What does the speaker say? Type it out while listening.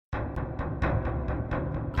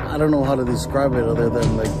I don't know how to describe it other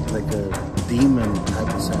than like a demon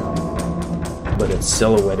type of sound. But it's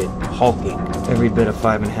silhouetted, hulking, every bit of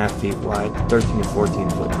 5.5 feet wide, 13 to 14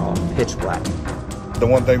 foot tall, pitch black. The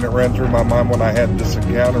one thing that ran through my mind when I had this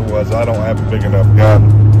encounter was I don't have a big enough gun.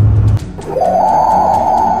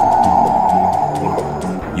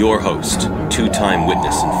 Your host, two-time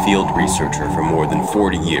witness and field researcher for more than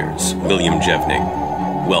 40 years, William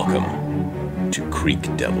Jevning. Welcome to Creek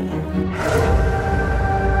Devil.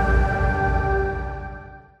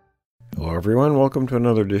 Hello everyone, welcome to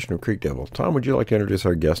another edition of Creek Devil. Tom, would you like to introduce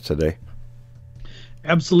our guest today?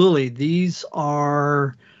 Absolutely. These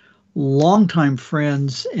are longtime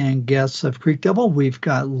friends and guests of Creek Devil. We've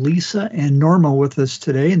got Lisa and Norma with us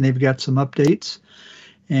today, and they've got some updates.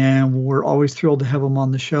 And we're always thrilled to have them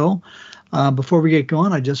on the show. Before we get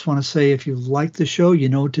going, I just want to say if you like the show, you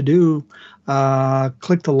know what to do.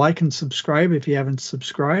 Click the like and subscribe if you haven't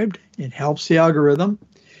subscribed. It helps the algorithm.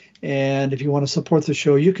 And if you want to support the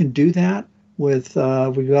show, you can do that with,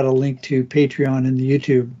 we've got a link to Patreon and the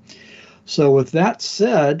YouTube. So with that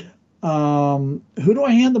said, who do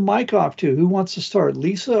I hand the mic off to? Who wants to start,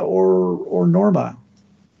 Lisa or Norma?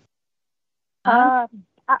 I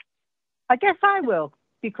guess I will,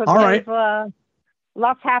 because all right.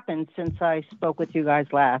 Lots happened since I spoke with you guys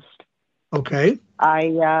last. Okay.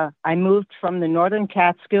 I moved from the northern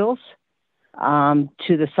Catskills to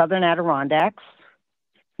the southern Adirondacks.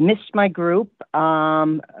 Missed my group.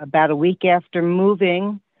 About a week after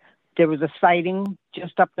moving, there was a sighting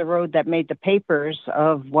just up the road that made the papers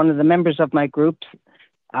of one of the members of my group.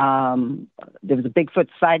 There was a Bigfoot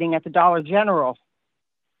sighting at the Dollar General,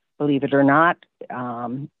 believe it or not,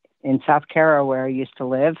 in South Carolina, where I used to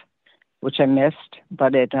live, which I missed,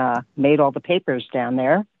 but it made all the papers down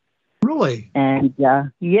there. Really? And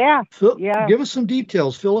yeah. Give us some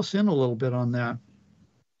details. Fill us in a little bit on that.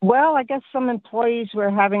 Well, I guess some employees were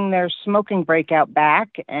having their smoking break out back,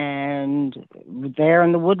 and there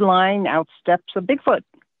in the wood line out steps a Bigfoot.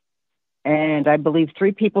 And I believe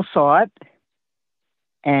 3 people saw it,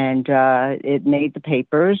 and it made the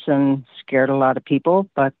papers and scared a lot of people.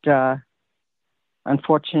 But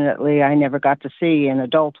unfortunately, I never got to see an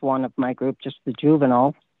adult one of my group, just the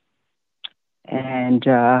juvenile. And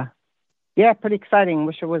yeah, pretty exciting.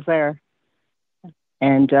 Wish I was there.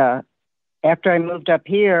 And after I moved up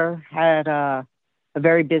here, had a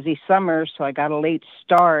very busy summer, so I got a late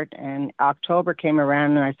start, and October came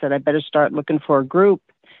around, and I said, I better start looking for a group,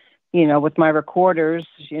 with my recorders,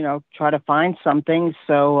 try to find something.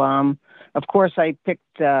 So, of course, I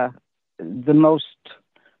picked the most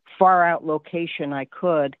far-out location I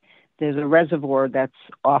could. There's a reservoir that's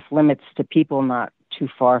off limits to people not too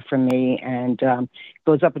far from me, and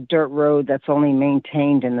goes up a dirt road that's only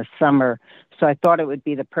maintained in the summer. So I thought it would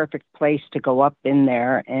be the perfect place to go up in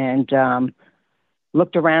there, and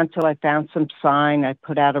looked around till I found some sign. I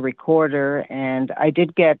put out a recorder, and I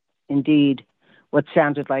did get, indeed, what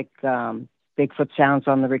sounded like Bigfoot sounds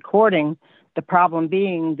on the recording. The problem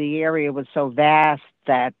being the area was so vast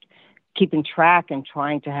that keeping track and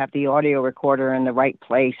trying to have the audio recorder in the right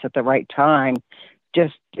place at the right time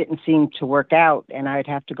just didn't seem to work out, and I'd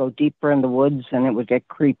have to go deeper in the woods, and it would get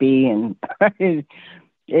creepy, and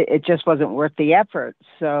it just wasn't worth the effort.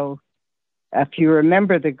 So if you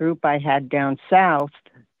remember the group I had down south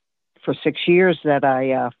for 6 years that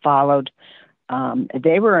I followed,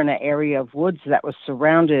 they were in an area of woods that was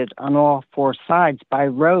surrounded on all 4 sides by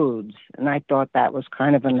roads, and I thought that was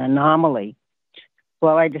kind of an anomaly.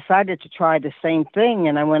 Well, I decided to try the same thing,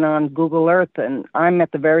 and I went on Google Earth, and I'm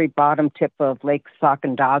at the very bottom tip of Lake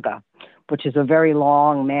Sacandaga, which is a very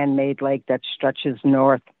long man-made lake that stretches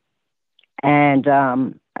north. And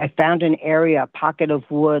I found an area, a pocket of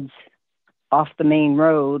woods off the main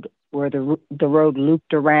road where the road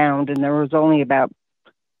looped around, and there was only about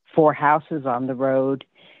 4 houses on the road.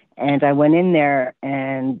 And I went in there,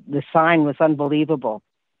 and the sign was unbelievable.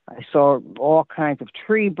 I saw all kinds of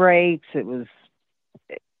tree breaks.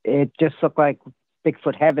 It just looked like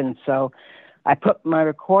Bigfoot heaven. So I put my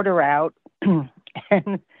recorder out,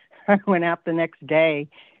 and I went out the next day,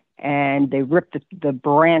 and they ripped the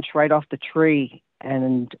branch right off the tree.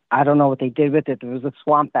 And I don't know what they did with it. There was a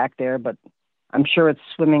swamp back there, but I'm sure it's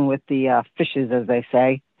swimming with the fishes, as they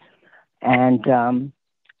say. And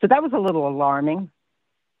so that was a little alarming.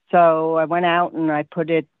 So I went out and I put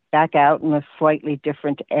it back out in a slightly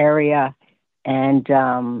different area. And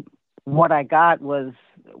what I got was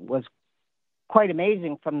quite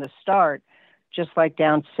amazing from the start. Just like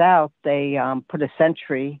down south, they put a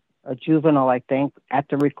sentry, a juvenile, I think, at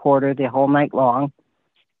the recorder the whole night long.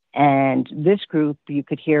 And this group you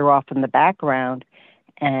could hear off in the background.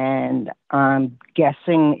 and I'm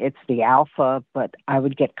guessing it's the alpha, but I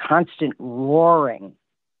would get constant roaring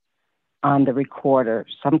on the recorder,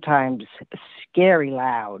 sometimes scary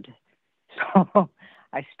loud. So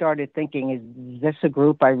I started thinking, is this a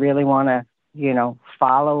group I really want to,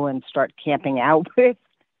 follow and start camping out with?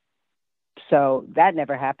 So that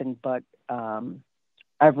never happened, but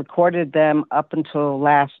I've recorded them up until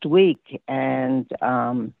last week, and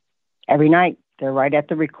every night they're right at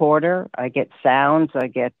the recorder. I get sounds. I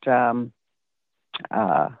get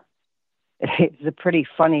it's a pretty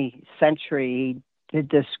funny Sentry did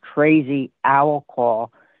this crazy owl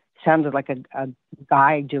call. Sounded like a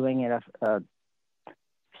guy doing it, a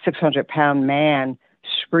 600-pound man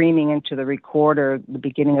screaming into the recorder the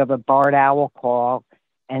beginning of a barred owl call,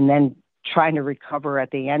 and then trying to recover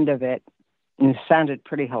at the end of it. And it sounded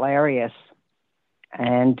pretty hilarious.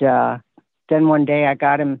 And then one day I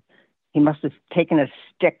got him, he must have taken a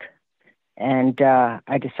stick, and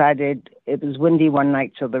I decided it was windy one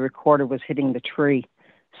night, so the recorder was hitting the tree.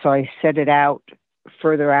 So I set it out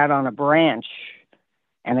further out on a branch,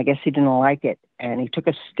 and I guess he didn't like it. And he took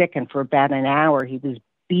a stick, and for about an hour, he was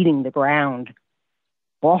beating the ground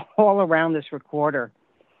all around this recorder.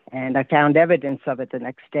 And I found evidence of it the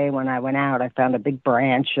next day when I went out. I found a big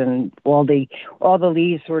branch, and all the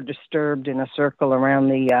leaves were disturbed in a circle around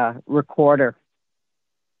the recorder.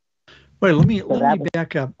 Wait, let me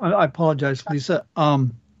back up. I apologize, Lisa.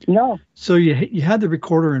 No. So you had the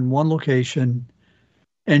recorder in one location,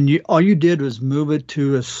 and all you did was move it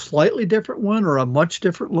to a slightly different one, or a much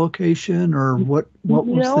different location, or what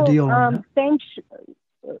was the deal on that?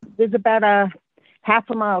 There's about a half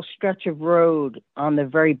a mile stretch of road on the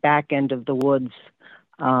very back end of the woods,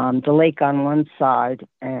 the lake on one side,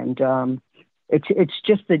 and it's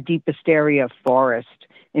just the deepest area of forest.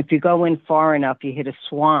 If you go in far enough, you hit a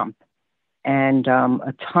swamp, and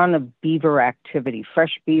a ton of beaver activity,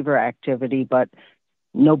 fresh beaver activity, but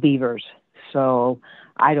no beavers. So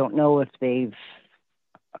I don't know if they've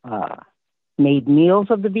made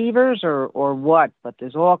meals of the beavers or what, but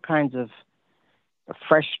there's all kinds of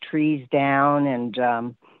fresh trees down, and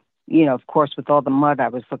of course, with all the mud, I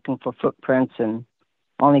was looking for footprints and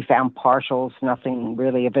only found partials, nothing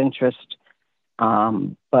really of interest.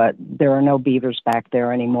 But there are no beavers back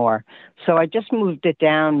there anymore. So I just moved it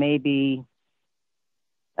down maybe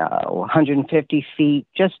 150 feet,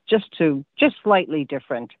 just slightly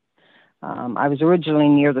different. I was originally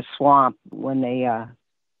near the swamp when they,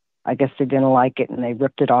 I guess they didn't like it, and they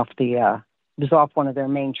ripped it off it was off one of their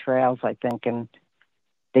main trails, I think, and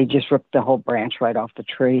they just ripped the whole branch right off the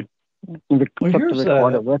tree and took the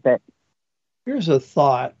recorder with it. Here's a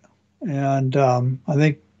thought, and I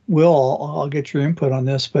think, Will, I'll get your input on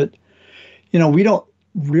this, but, we don't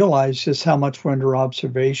realize just how much we're under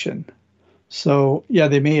observation. So, yeah,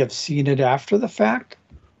 they may have seen it after the fact,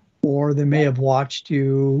 or they may have watched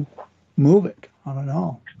you move it. I don't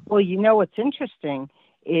know. Well, what's interesting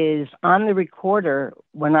is on the recorder,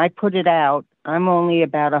 when I put it out, I'm only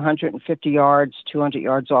about 150 yards, 200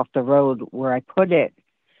 yards off the road where I put it.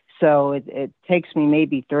 So it takes me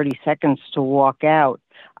maybe 30 seconds to walk out.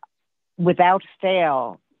 Without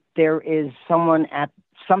fail, there is something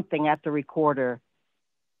at the recorder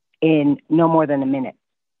in no more than a minute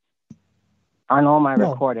on all my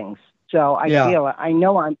recordings. So I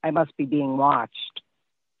I must be being watched,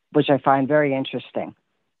 which I find very interesting.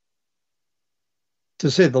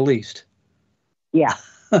 To say the least. Yeah,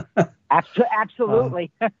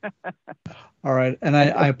 absolutely. All right. And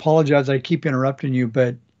I apologize. I keep interrupting you,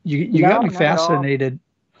 but you got me fascinated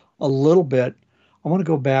a little bit. I want to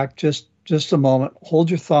go back just a moment. Hold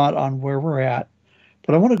your thought on where we're at.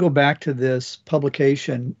 But I want to go back to this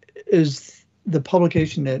publication. Is the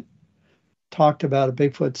publication that talked about a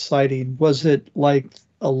Bigfoot sighting, was it like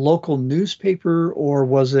a local newspaper, or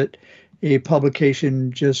was it a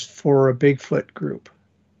publication just for a Bigfoot group?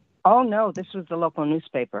 Oh, no, this was the local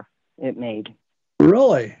newspaper it made.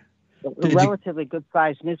 Really? A relatively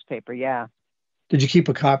good-sized newspaper, yeah. Did you keep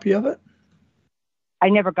a copy of it? I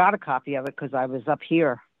never got a copy of it because I was up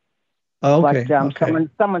here. Oh, okay. But okay.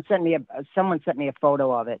 someone sent me a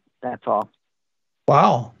photo of it. That's all.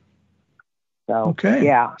 Wow. So okay.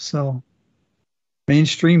 Yeah. So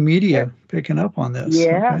mainstream media picking up on this.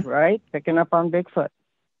 Yeah. Okay. Right. Picking up on Bigfoot.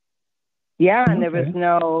 Yeah, and there was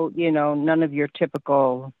no, none of your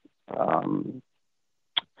typical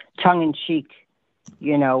tongue-in-cheek,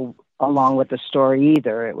 along with the story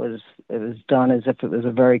either. It was done as if it was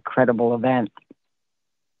a very credible event.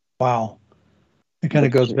 Wow. It kind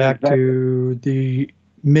of goes back to the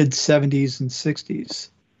mid-'70s and '60s,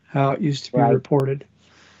 how it used to be reported.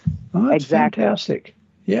 Oh, that's fantastic.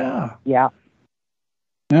 Yeah. Yeah.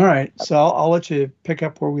 All right. So I'll let you pick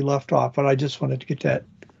up where we left off, but I just wanted to get that.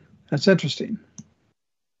 That's interesting.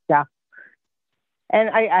 Yeah. And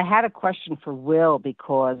I had a question for Will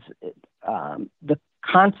because the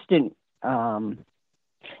constant, now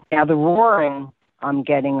the roaring I'm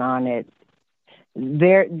getting on it,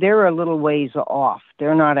 they're a little ways off.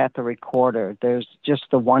 They're not at the recorder. There's just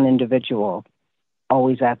the one individual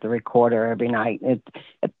always at the recorder every night.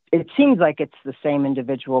 It seems like it's the same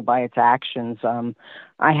individual by its actions.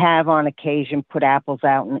 I have on occasion put apples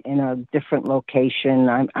out in a different location.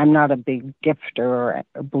 I'm not a big gifter or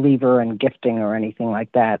a believer in gifting or anything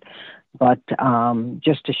like that, but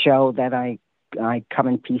just to show that I come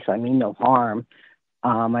in peace, I mean no harm.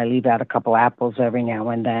 I leave out a couple apples every now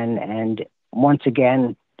and then. And once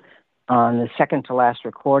again, on the second to last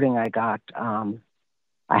recording I got,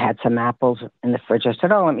 I had some apples in the fridge. I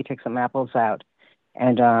said, let me take some apples out.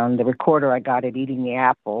 And on the recorder, I got it eating the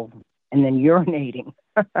apple and then urinating.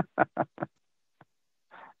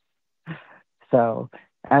 So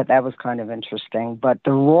that was kind of interesting. But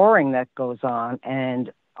the roaring that goes on,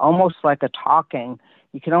 and almost like a talking,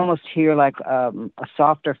 you can almost hear like a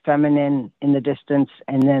softer feminine in the distance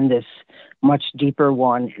and then this much deeper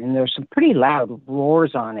one. And there's some pretty loud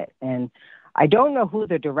roars on it. And I don't know who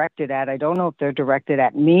they're directed at. I don't know if they're directed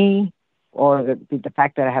at me or the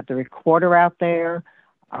fact that I have the recorder out there,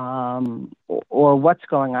 or what's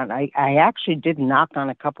going on. I actually did knock on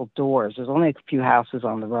a couple doors. There's only a few houses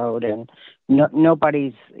on the road, and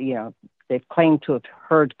nobody's, they've claimed to have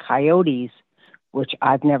heard coyotes, which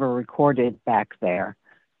I've never recorded back there.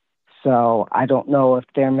 So I don't know if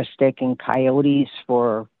they're mistaking coyotes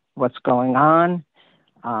for what's going on.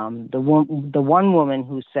 The one woman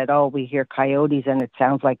who said, we hear coyotes and it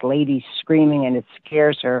sounds like ladies screaming and it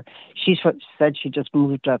scares her. She said she just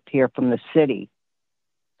moved up here from the city.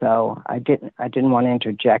 So I didn't want to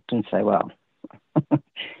interject and say, well,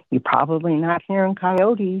 you're probably not hearing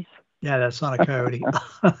coyotes. Yeah, that's not a coyote.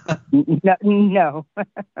 No.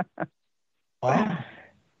 Wow.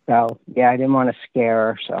 So, yeah, I didn't want to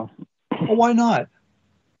scare her, so. Well, why not?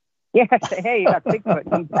 Yeah, hey, you got Bigfoot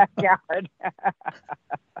in the backyard.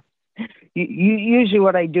 Usually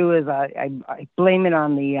what I do is I blame it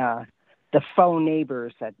on the faux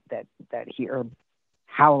neighbors that hear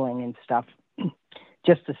howling and stuff.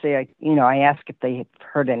 Just to say, I ask if they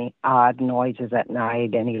heard any odd noises at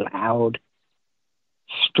night, any loud,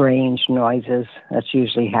 strange noises. That's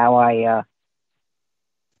usually how I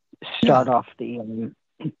start off the...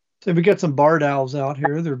 So we got some barred owls out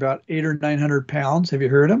here. They're about 800 or 900 pounds. Have you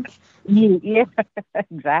heard them? Yeah,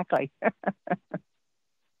 exactly.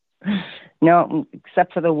 No,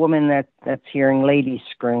 except for the woman that's hearing ladies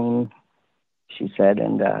scream, she said,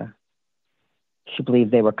 and she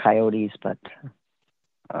believed they were coyotes, but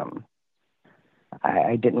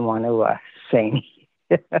I didn't want to say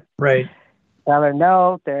anything. Right. Tell her,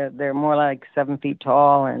 no, they're more like 7 feet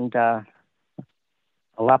tall and a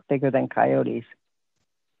lot bigger than coyotes.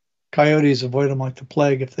 Coyotes avoid them like the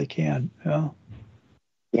plague if they can. Yeah.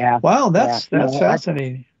 Yeah. Wow, that's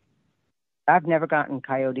fascinating. I've never gotten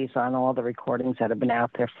coyotes on all the recordings that have been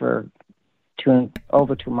out there for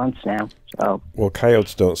over 2 months now. So. Well,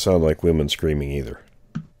 coyotes don't sound like women screaming either.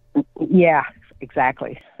 Yeah,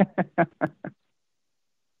 exactly.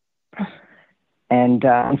 And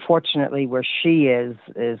unfortunately, where she is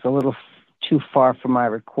a little too far from my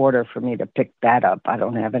recorder for me to pick that up. I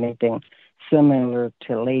don't have anything similar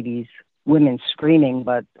to women screaming,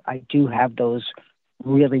 but I do have those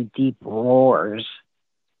really deep roars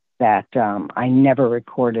that I never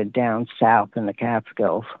recorded down south in the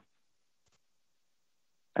Catskills.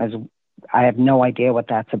 As I have no idea what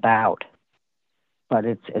that's about, but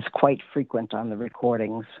it's quite frequent on the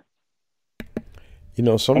recordings.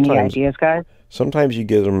 Sometimes, any ideas, guys? Sometimes you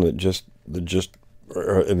get them that just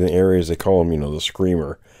in the areas they call them, the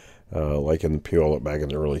screamer. Like in the Puyallup back in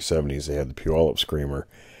the early 70s, they had the Puyallup screamer.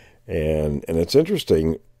 And it's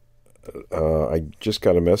interesting. I just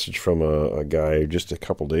got a message from a guy just a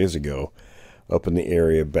couple days ago up in the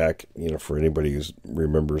area back, for anybody who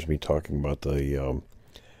remembers me talking about the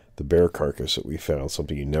bear carcass that we found,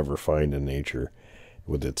 something you never find in nature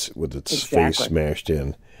with its face smashed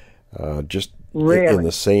in. Just really? In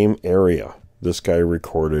the same area, this guy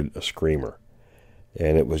recorded a screamer.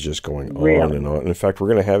 And it was just going on and on. In fact, we're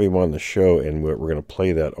going to have him on the show, and we're going to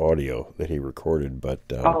play that audio that he recorded. But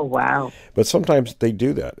oh, wow. But sometimes they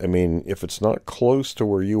do that. I mean, if it's not close to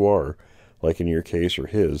where you are, like in your case or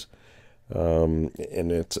his, and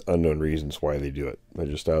it's unknown reasons why they do it. They're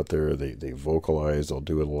just out there. They vocalize. They'll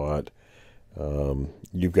do it a lot.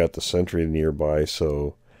 You've got the sentry nearby,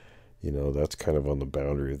 so, that's kind of on the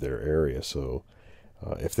boundary of their area. So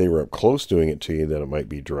If they were up close doing it to you, then it might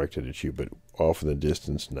be directed at you, but off in the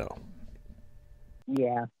distance, no.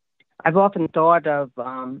 Yeah. I've often thought of,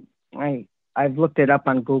 I've looked it up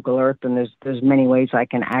on Google Earth, and there's many ways I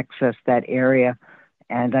can access that area.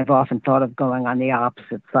 And I've often thought of going on the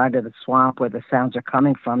opposite side of the swamp where the sounds are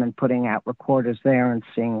coming from and putting out recorders there and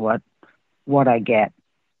seeing what I get.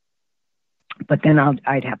 But then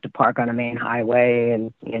I'd have to park on a main highway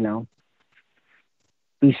and,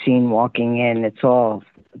 be seen walking in. It's all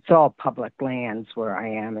public lands where I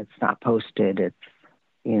am. It's not posted. It's,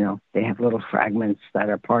 they have little fragments that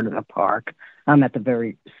are part of the park. I'm at the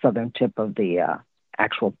very southern tip of the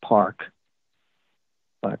actual park.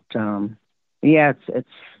 But, yeah, it's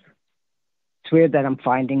weird that I'm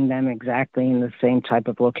finding them exactly in the same type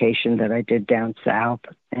of location that I did down south.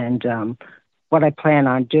 And what I plan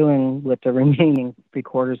on doing with the remaining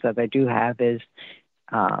recorders that I do have is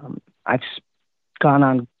I've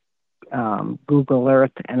gone on Google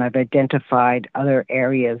Earth and I've identified other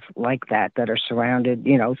areas like that are surrounded,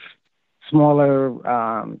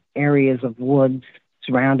 smaller areas of woods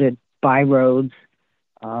surrounded by roads,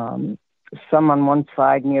 some on one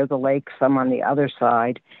side near the lake, some on the other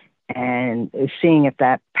side, and seeing if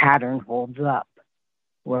that pattern holds up,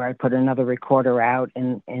 where I put another recorder out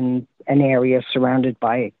in an area surrounded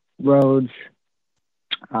by roads,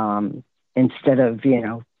 instead of,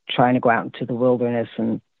 trying to go out into the wilderness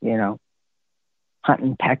and, hunt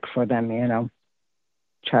and peck for them,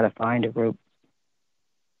 try to find a group.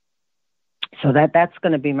 So that's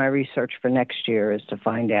going to be my research for next year, is to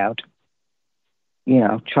find out,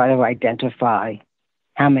 try to identify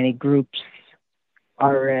how many groups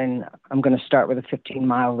are in. I'm going to start with a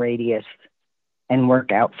 15-mile radius and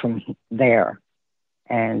work out from there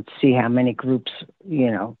and see how many groups,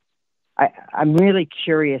 I'm really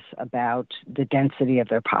curious about the density of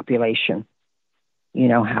their population,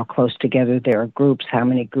 how close together there are groups, how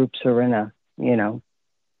many groups are in a,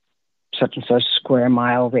 such and such square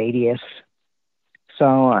mile radius.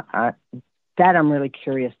 So that I'm really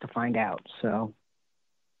curious to find out. So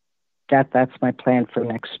that's my plan for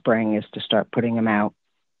next spring, is to start putting them out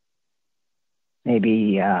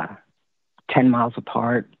maybe 10 miles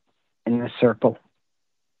apart in a circle.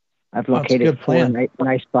 I've located four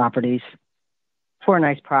nice properties. 4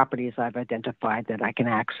 nice properties I've identified that I can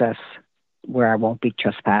access where I won't be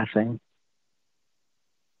trespassing.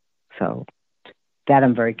 So that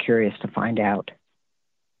I'm very curious to find out.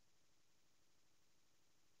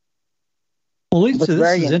 Well, Lisa,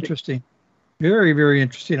 this is interesting. Very, very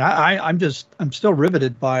interesting. I'm still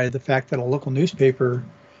riveted by the fact that a local newspaper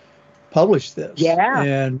published this. Yeah.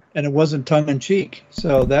 And it wasn't tongue in cheek.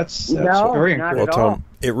 So that's very encouraging. Well, Tom,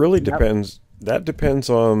 it really depends. That depends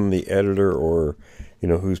on the editor or,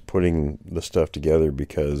 who's putting the stuff together,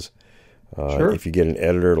 because if you get an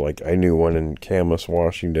editor, like I knew one in Camas,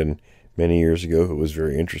 Washington many years ago who was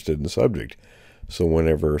very interested in the subject. So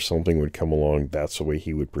whenever something would come along, that's the way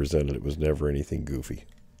he would present it. It was never anything goofy.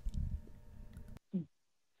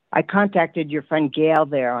 I contacted your friend Gail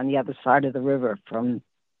there on the other side of the river from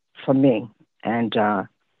me, and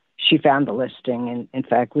she found the listing. And in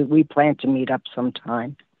fact, we plan to meet up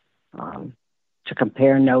sometime to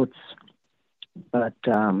compare notes. But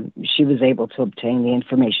she was able to obtain the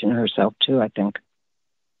information herself too, I think.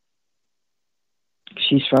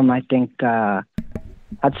 She's from, I think,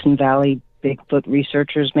 Hudson Valley Bigfoot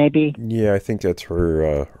Researchers, maybe. Yeah, I think that's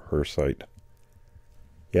her site.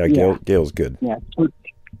 Yeah, Gail's good.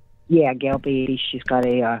 Yeah, Gail B. She's got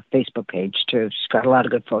a Facebook page too. She's got a lot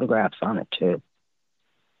of good photographs on it too.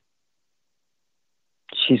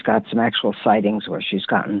 She's got some actual sightings where she's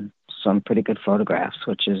gotten some pretty good photographs,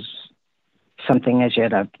 which is something as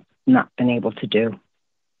yet I've not been able to do.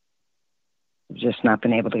 Just not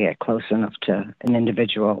been able to get close enough to an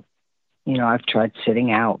individual. I've tried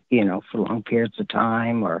sitting out, for long periods of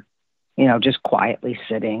time, or, just quietly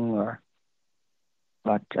sitting,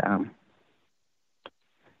 but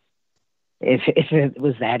if it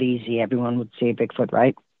was that easy, everyone would see a Bigfoot,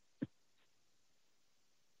 right?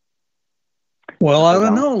 Well, I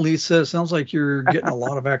don't know, Lisa. It sounds like you're getting a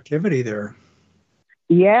lot of activity there.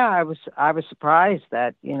 Yeah, I was surprised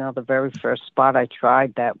that, the very first spot I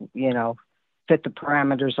tried that, fit the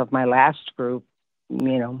parameters of my last group,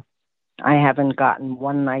 I haven't gotten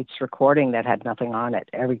one night's recording that had nothing on it.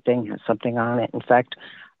 Everything has something on it. In fact,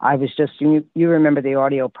 I was just, you remember the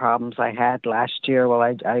audio problems I had last year? Well,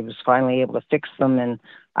 I was finally able to fix them, and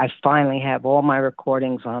I finally have all my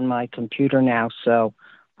recordings on my computer now. So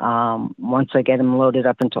once I get them loaded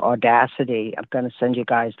up into Audacity, I'm going to send you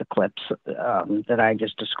guys the clips that I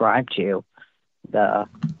just described to you. The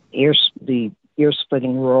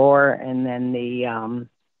ear-splitting roar, and then the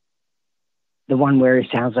the one where he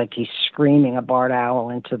sounds like he's screaming a barred owl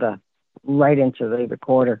right into the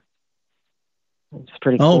recorder. It's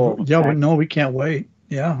pretty cool. Oh, yeah, no, we can't wait.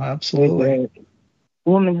 Yeah, absolutely.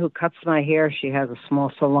 Woman who cuts my hair, she has a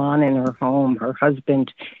small salon in her home. Her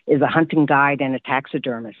husband is a hunting guide and a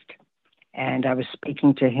taxidermist. And I was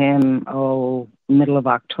speaking to him, middle of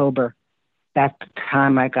October. That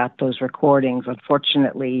time I got those recordings.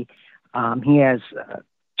 Unfortunately, he has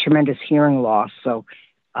tremendous hearing loss, so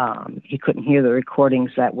he couldn't hear the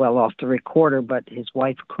recordings that well off the recorder, but his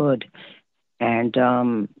wife could. And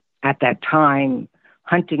at that time,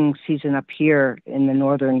 hunting season up here in the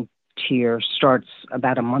northern tier starts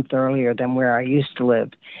about a month earlier than where I used to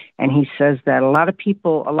live. And he says that a lot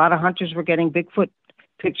of hunters were getting Bigfoot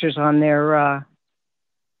pictures on their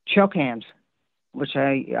trail cams, which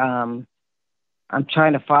I'm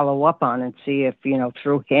trying to follow up on and see if,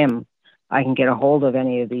 through him, I can get a hold of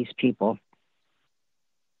any of these people,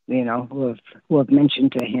 who have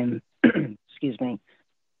mentioned to him, excuse me,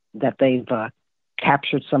 that they've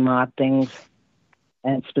captured some odd things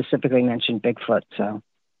and specifically mentioned Bigfoot. So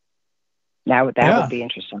that would be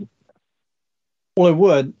interesting. Well, it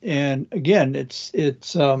would. And again, it's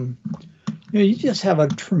you just have a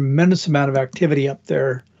tremendous amount of activity up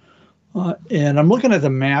there. And I'm looking at the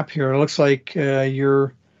map here. It looks like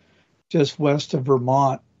you're just west of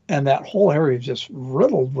Vermont, and that whole area is just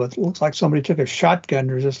riddled with, looks like somebody took a shotgun.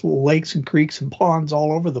 There's just lakes and creeks and ponds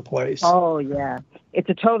all over the place. Oh, yeah. It's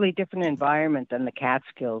a totally different environment than the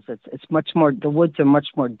Catskills. It's much more, the woods are much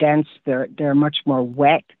more dense. They're much more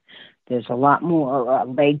wet. There's a lot more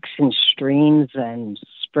lakes and streams and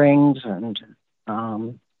springs and,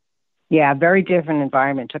 very different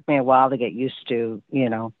environment. It took me a while to get used to,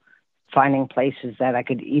 finding places that I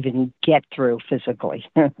could even get through physically.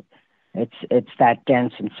 It's that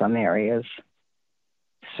dense in some areas.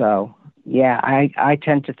 So, I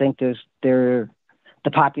tend to think the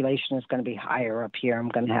population is going to be higher up here. I'm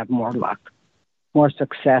going to have more luck, more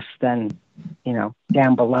success than,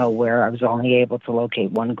 down below where I was only able to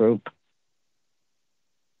locate one group.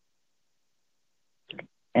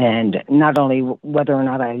 And not only whether or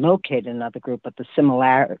not I locate another group, but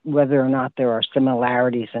whether or not there are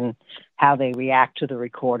similarities in how they react to the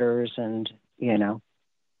recorders and,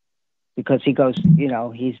 because he goes,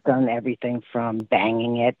 he's done everything from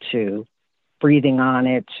banging it to breathing on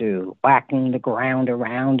it to whacking the ground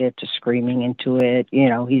around it to screaming into it.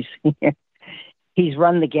 He's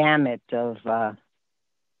run the gamut of,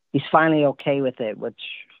 he's finally okay with it, which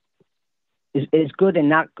is good and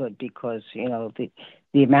not good because,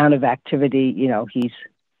 the amount of activity,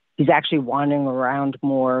 he's actually wandering around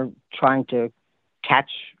more, trying to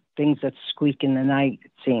catch things that squeak in the night,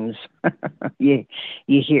 it seems. you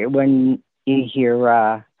hear, we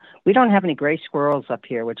don't have any gray squirrels up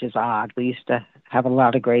here, which is odd. We used to have a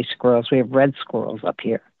lot of gray squirrels. We have red squirrels up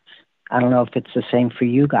here. I don't know if it's the same for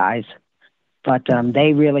you guys, but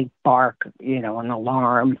they really bark, an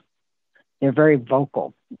alarm. They're very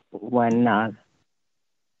vocal when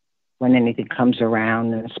anything comes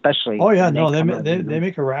around, and especially. Oh yeah, no, they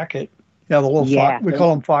make a racket. Yeah, the little fox, we call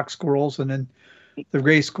them fox squirrels, and then the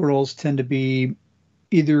gray squirrels tend to be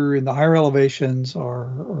either in the higher elevations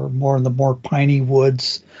or more in the more piney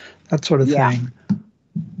woods, that sort of thing.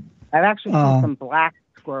 I've actually seen some black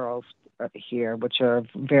squirrels here, which are a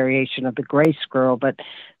variation of the gray squirrel, but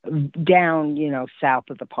down, south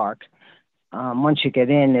of the park. Once you get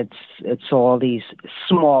in, it's all these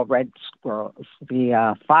small red squirrels.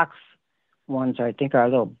 The fox ones, I think, are a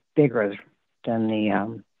little bigger than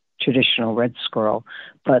the traditional red squirrel,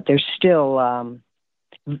 but they're still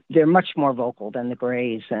they're much more vocal than the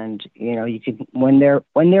grays. And you can when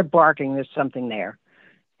they're barking, there's something there,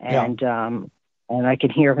 and I can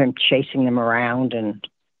hear him chasing them around, and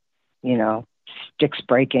sticks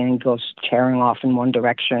breaking, and goes tearing off in one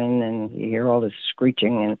direction, and you hear all this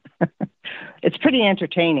screeching, and it's pretty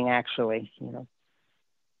entertaining, actually.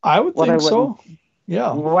 I would think so.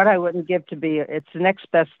 Yeah. What I wouldn't give to be, it's the next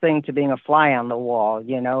best thing to being a fly on the wall.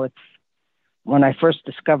 It's when I first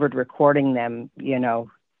discovered recording them,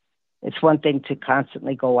 it's one thing to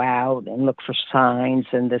constantly go out and look for signs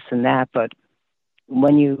and this and that, but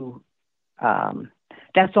when you,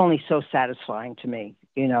 that's only so satisfying to me.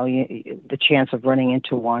 The chance of running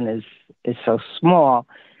into one is so small.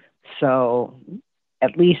 So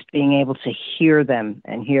at least being able to hear them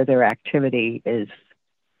and hear their activity is,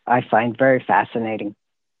 I find, very fascinating.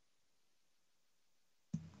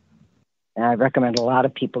 And I recommend a lot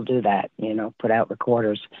of people do that, put out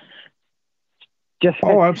recorders.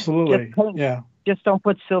 Absolutely. Just don't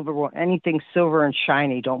put anything silver and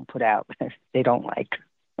shiny, don't put out. They don't like.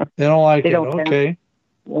 They don't like it. Okay.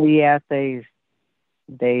 Yeah,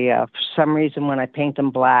 They, for some reason, when I paint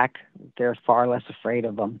them black, they're far less afraid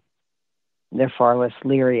of them. They're far less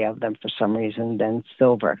leery of them for some reason than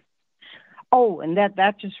silver. Oh, and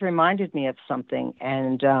that just reminded me of something,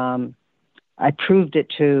 and I proved it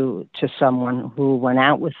to someone who went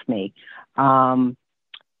out with me. Have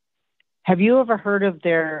you ever heard of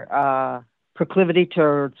their proclivity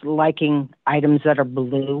towards liking items that are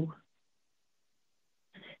blue?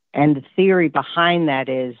 And the theory behind that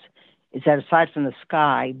is that aside from the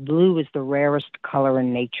sky, blue is the rarest color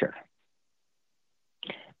in nature.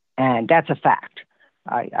 And that's a fact.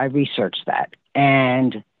 I researched that.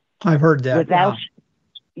 And I've heard that.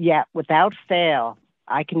 Without fail,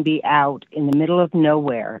 I can be out in the middle of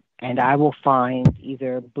nowhere and I will find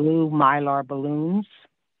either blue Mylar balloons,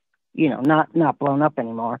 not blown up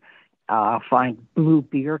anymore. I'll find blue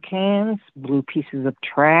beer cans, blue pieces of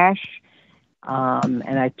trash.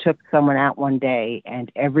 And I took someone out one day,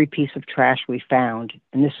 and every piece of trash we found,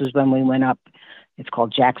 and this is when we went up, it's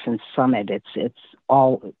called Jackson Summit. It's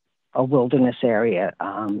all a wilderness area.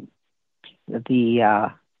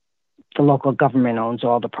 The local government owns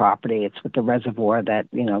all the property. It's with the reservoir that,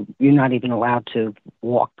 you're not even allowed to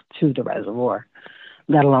walk to the reservoir,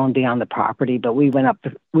 let alone be on the property. But we went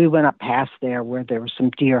up past there where there was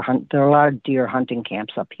some deer hunt. There are a lot of deer hunting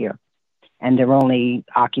camps up here, and they're only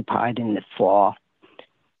occupied in the fall.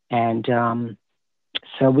 And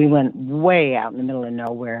so we went way out in the middle of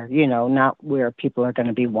nowhere, not where people are going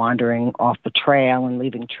to be wandering off the trail and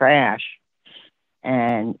leaving trash.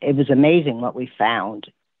 And it was amazing what we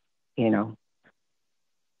found,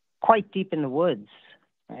 quite deep in the woods.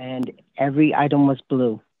 And every item was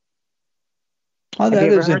blue. Oh, that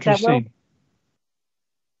is interesting.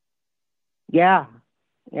 Yeah.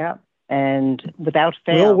 And without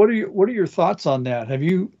fail. Well, what are your thoughts on that? Have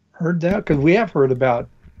you heard that? Because we have heard about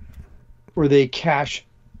where they cache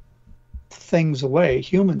things away,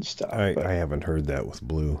 human stuff. I haven't heard that with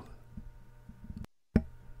blue.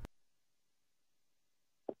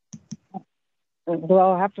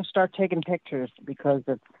 Well, I'll have to start taking pictures because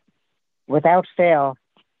it's without fail,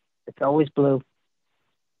 it's always blue.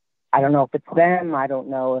 I don't know if it's them. I don't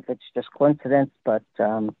know if it's just coincidence, but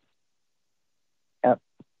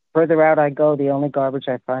further out I go, the only garbage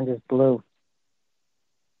I find is blue.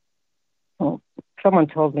 Well, someone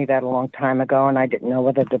told me that a long time ago, and I didn't know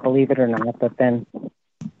whether to believe it or not. But then,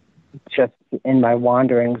 just in my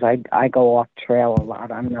wanderings, I go off trail a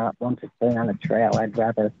lot. I'm not one to stay on a trail. I'd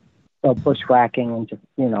rather go bushwhacking and just,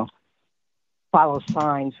 follow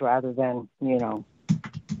signs rather than,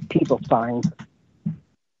 people signs.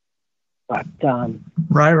 But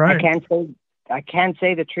right. I can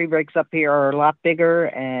say the tree breaks up here are a lot bigger,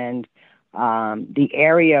 and the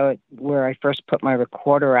area where I first put my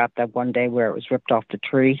recorder out that one day where it was ripped off the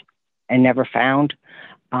tree and never found,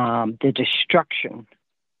 the destruction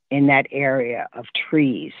in that area of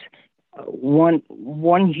trees.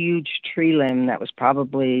 One huge tree limb that was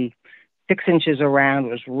probably 6 inches around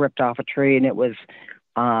was ripped off a tree, and it was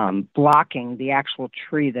blocking the actual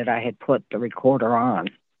tree that I had put the recorder on.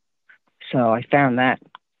 So I found that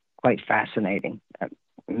quite fascinating.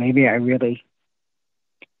 Maybe I really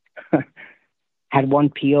had one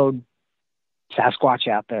PO'd Sasquatch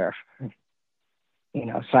out there.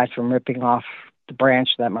 Aside from ripping off the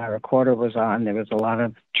branch that my recorder was on, there was a lot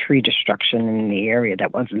of tree destruction in the area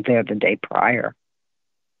that wasn't there the day prior.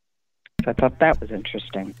 So I thought that was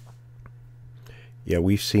interesting. Yeah,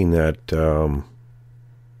 we've seen that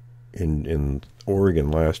in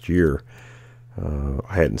Oregon last year.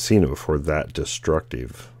 I hadn't seen it before, that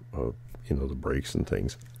destructive of, the breaks and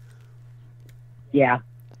things. Yeah,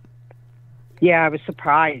 I was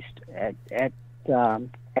surprised at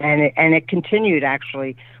and it continued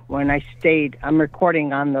actually when I stayed. I'm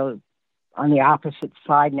recording on the opposite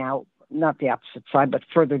side now, not the opposite side, but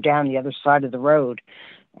further down the other side of the road.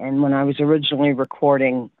 And when I was originally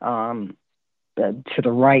recording to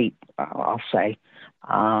the right, I'll say,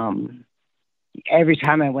 every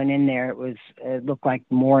time I went in there, it looked like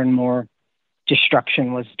more and more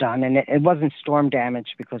destruction was done. And it wasn't storm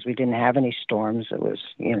damage because we didn't have any storms. It was,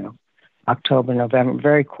 October, November,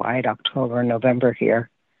 very quiet October and November here.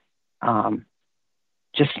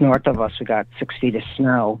 Just north of us, we got 6 feet of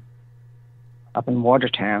snow up in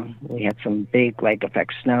Watertown. We had some big lake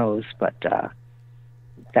effect snows, but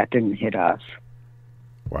that didn't hit us.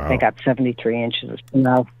 Wow. They got 73 inches of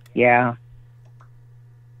snow. Yeah.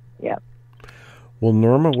 Yep. Well,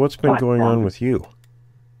 Norma, what's been going on with you?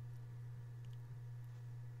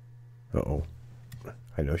 Uh-oh.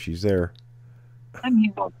 I know she's there. I'm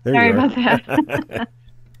here. There Sorry you are. about that.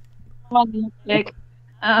 I'm on the uptick.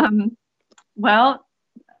 Well,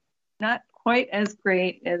 not quite as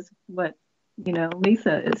great as what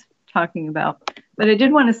Lisa is talking about. But I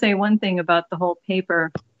did want to say one thing about the whole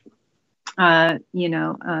paper,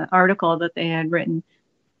 article that they had written.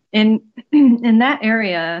 In that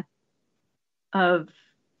area of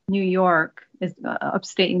New York,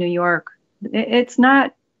 upstate New York, it's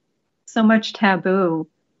not so much taboo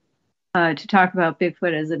to talk about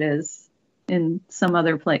Bigfoot as it is in some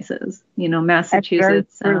other places.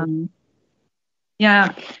 Massachusetts.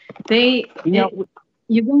 Yeah, you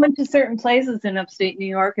go into certain places in upstate New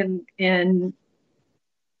York, and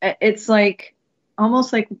it's like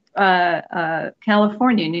almost like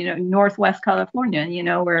California, Northwest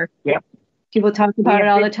California, where people talk about it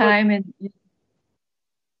all the time. And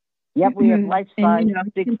we have life-size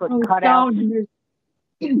Bigfoot cutouts.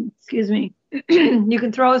 Excuse me. You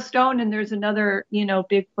can throw a stone and there's another,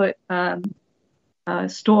 Bigfoot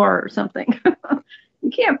store or something.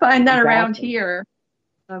 You can't find that around here.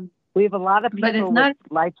 We have a lot of people with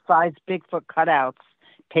life-size Bigfoot cutouts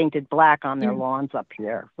painted black on their lawns up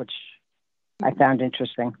here, which I found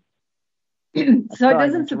interesting. So it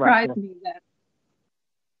doesn't surprise me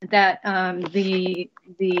that the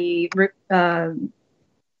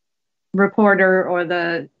reporter or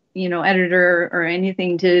the editor or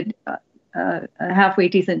anything did a halfway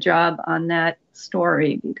decent job on that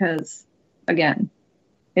story, because again,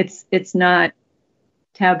 it's not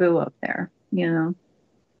taboo up there.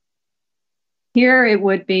 Here it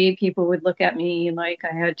would be, people would look at me like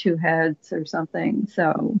I had two heads or something,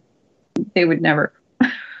 so they would never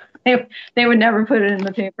they would never put it in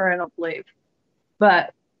the paper, I don't believe.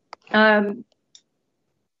 But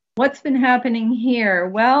what's been happening here?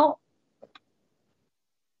 Well,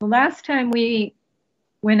 the last time we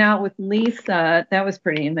went out with Lisa, that was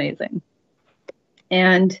pretty amazing.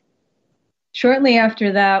 And shortly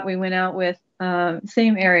after that, we went out with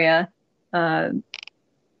same area,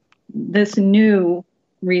 this new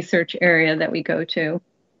research area that we go to.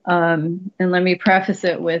 And let me preface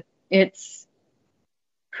it with, it's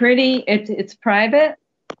private.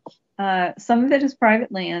 Some of it is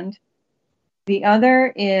private land. The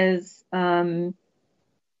other is,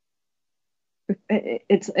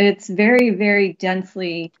 it's very, very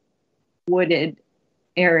densely wooded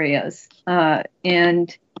areas.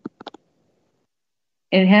 And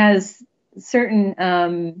it has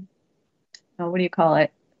certain, what do you call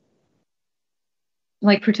it?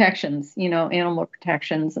 Like protections, animal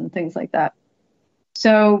protections and things like that.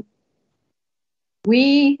 So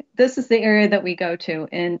this is the area that we go to.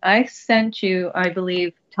 And I sent you, I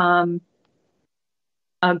believe, Tom,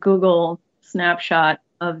 a Google snapshot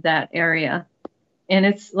of that area. And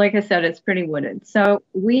it's, like I said, it's pretty wooded. So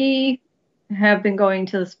we have been going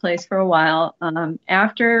to this place for a while.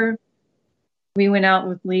 After we went out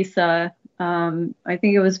with Lisa, I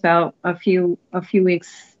think it was about a few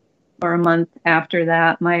weeks or a month after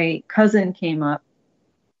that, my cousin came up,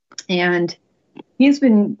 and he's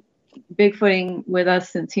been Bigfooting with us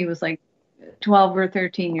since he was like 12 or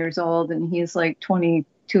 13 years old, and he's like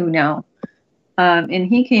 22 now. And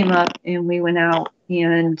he came up, and we went out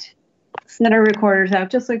and set our recorders out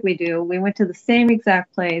just like we do. We went to the same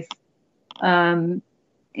exact place, and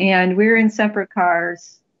we were in separate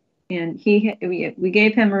cars. And we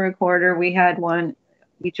gave him a recorder. We had one,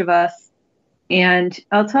 each of us. And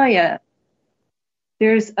I'll tell you,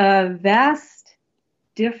 there's a vast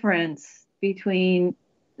difference between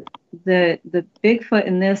the Bigfoot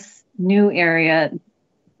in this new area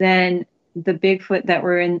than the Bigfoot that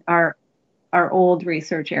were in our old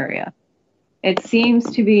research area. It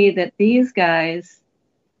seems to be that these guys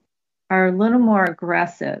are a little more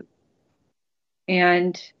aggressive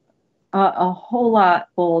and a whole lot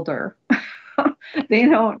bolder.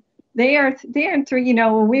 They are three,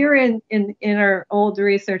 when we were in our old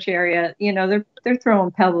research area, they're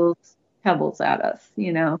throwing pebbles at us,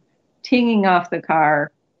 tinging off the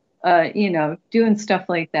car, doing stuff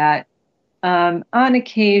like that. On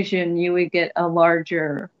occasion, you would get a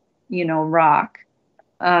larger, rock.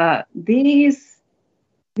 These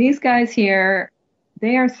guys here,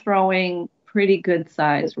 they are throwing pretty good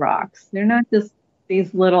sized rocks. They're not just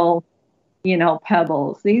these little,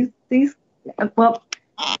 pebbles. Well,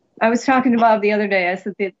 I was talking about the other day, I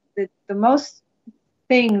said that the most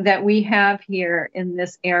thing that we have here in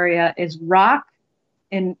this area is rock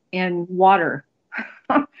and water.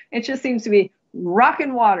 It just seems to be rock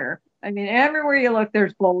and water. I mean, everywhere you look,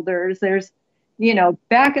 there's boulders. There's,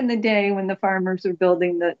 back in the day when the farmers were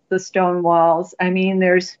building the stone walls, I mean,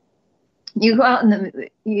 you go out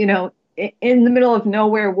in the middle of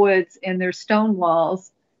nowhere woods, and there's stone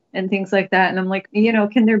walls and things like that. And I'm like,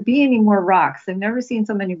 can there be any more rocks? I've never seen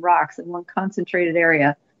so many rocks in one concentrated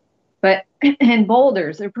area. And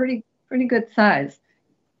boulders, they're pretty good size.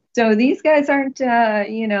 So these guys aren't,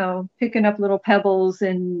 picking up little pebbles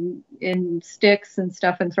and sticks and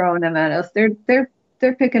stuff and throwing them at us. They're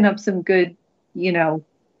picking up some good,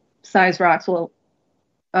 size rocks. Well,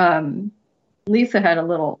 Lisa had a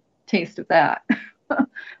little taste of that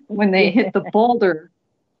when they hit the boulder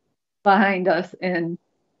behind us and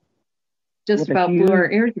just about blew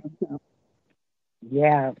our eardrums out.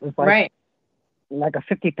 Yeah, it was like a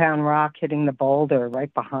 50-pound rock hitting the boulder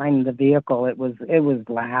right behind the vehicle. It was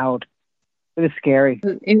loud. It was scary.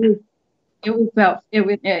 It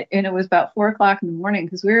was about 4 o'clock in the morning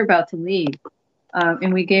because we were about to leave,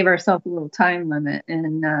 and we gave ourselves a little time limit,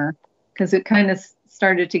 and because it kind of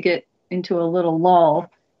started to get into a little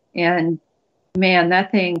lull, and man,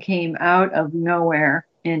 that thing came out of nowhere,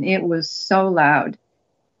 and it was so loud,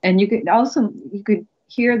 and you could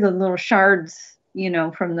hear the little shards,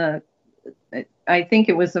 from the. I think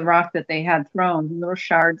it was the rock that they had thrown, little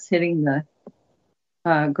shards hitting the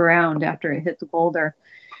ground after it hit the boulder.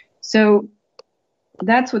 So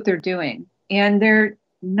that's what they're doing. And they're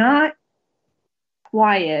not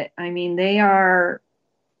quiet. I mean, they're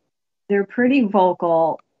pretty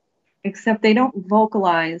vocal, except they don't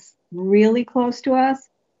vocalize really close to us.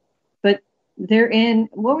 But they're in,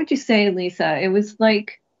 what would you say, Lisa? It was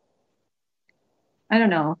like, I don't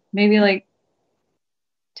know, maybe like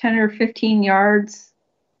 10 or 15 yards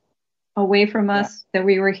away from us that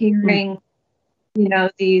we were hearing,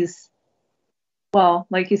 these, well,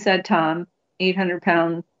 like you said, Tom,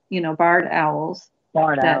 800-pound, barred owls.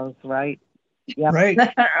 Owls, right? Yep. Right.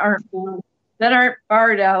 that aren't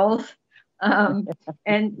barred owls. And,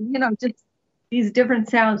 just these different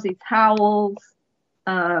sounds, these howls.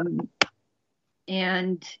 And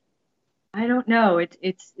I don't know,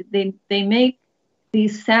 they make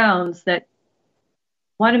these sounds that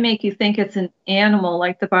want to make you think it's an animal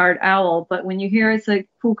like the barred owl, but when you hear it's like,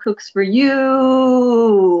 who cooks for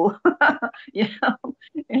you?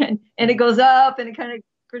 And it goes up and it kind of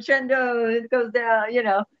crescendo, it goes down,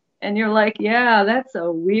 and you're like, yeah, that's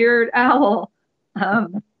a weird owl.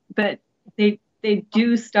 But they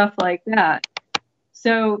do stuff like that.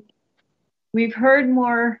 So we've heard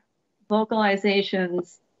more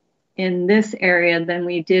vocalizations in this area than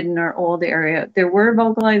we did in our old area. There were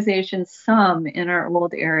vocalizations, some in our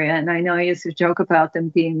old area, and I know I used to joke about them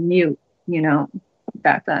being mute,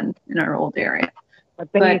 back then in our old area.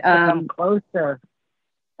 But they used to come closer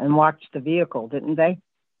and watch the vehicle, didn't they?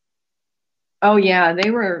 Oh yeah,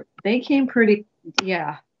 they came pretty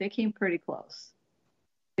close.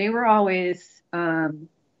 They were always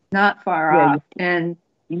not far off, and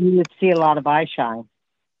you would see a lot of eye shine.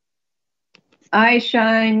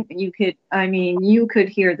 You could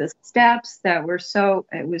hear the steps that were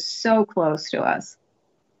it was so close to us.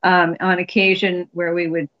 On occasion where we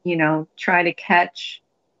would, try to catch,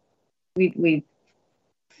 we'd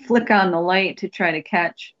flick on the light to try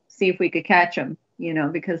to see if we could catch them,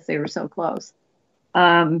 because they were so close.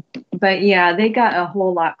 But yeah, they got a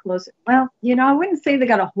whole lot closer. Well, I wouldn't say they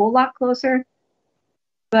got a whole lot closer,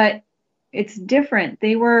 but it's different.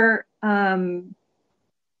 They were,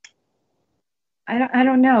 I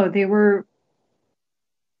don't know. They were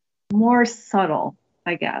more subtle,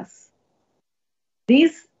 I guess.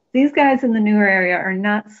 These guys in the newer area are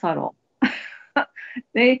not subtle.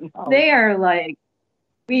 They are like,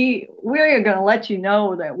 we're going to let you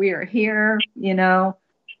know that we are here,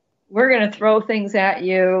 We're going to throw things at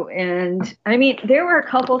you. And I mean, there were a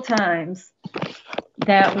couple times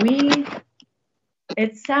that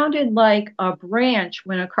it sounded like a branch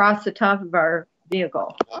went across the top of our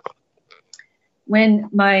vehicle. When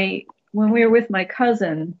we were with my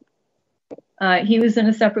cousin, he was in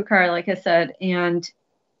a separate car, like I said, and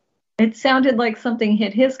it sounded like something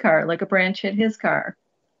hit his car, like a branch hit his car.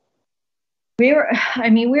 We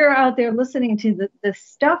were out there listening to the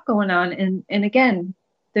stuff going on, and again,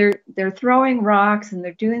 they're throwing rocks and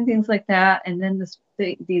they're doing things like that, and then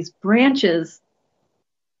these branches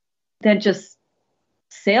that just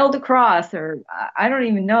sailed across, or I don't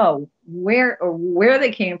even know where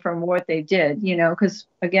they came from, or what they did, because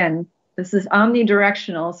again, this is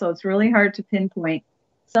omnidirectional, so it's really hard to pinpoint.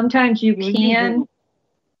 Sometimes you can.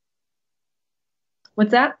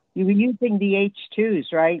 What's that? You were using the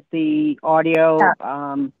H2s, right? The audio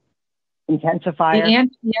intensifier.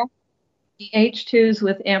 The H2s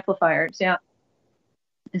with amplifiers, yeah.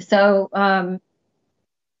 So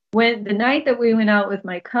when the night that we went out with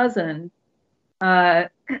my cousin, we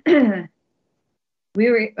were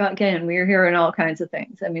hearing all kinds of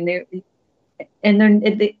things. I mean,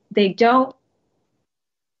 they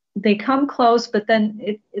come close, but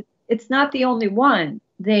then it's not the only one.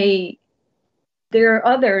 There are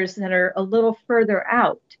others that are a little further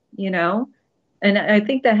out, And I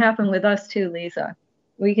think that happened with us too, Lisa.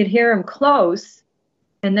 We could hear him close,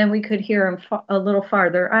 and then we could hear him a little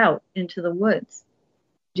farther out into the woods,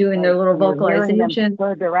 doing their little vocalization.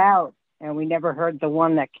 Further out, and we never heard the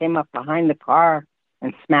one that came up behind the car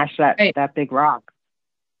and smashed that big rock.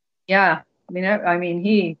 Yeah, I mean,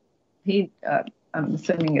 he. I'm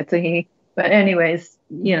assuming it's a he, but anyways,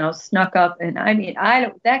 snuck up, and I mean,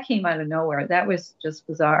 that came out of nowhere. That was just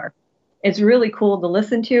bizarre. It's really cool to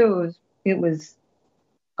listen to. It was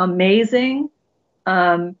amazing.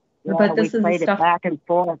 But this is played the stuff it back and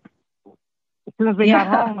forth. As soon as we got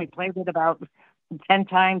home, we played it about 10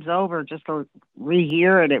 times over just to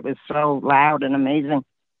rehear it. It was so loud and amazing.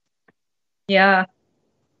 Yeah.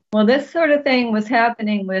 Well, this sort of thing was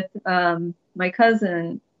happening with my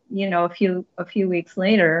cousin, a few weeks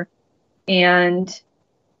later, and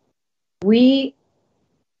he's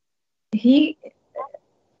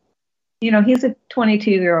a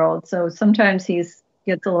 22-year-old, so sometimes gets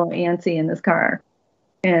a little antsy in his car,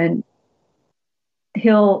 and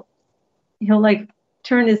he'll like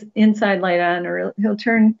turn his inside light on, or he'll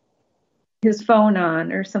turn his phone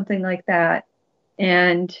on or something like that,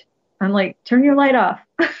 and I'm like, turn your light off.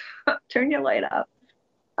 Turn your light off.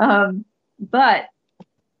 But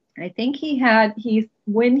I think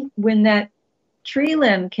when that tree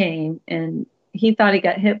limb came and he thought he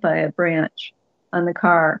got hit by a branch on the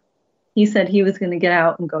car, he said he was going to get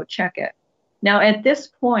out and go check it. Now, at this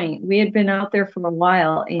point, we had been out there for a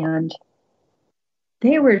while, and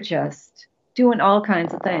they were just doing all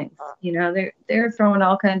kinds of things. They're throwing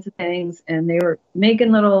all kinds of things, and they were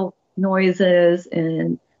making little noises.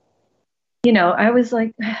 And I was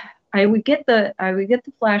like, I would get the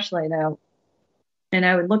flashlight out, and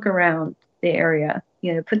I would look around the area.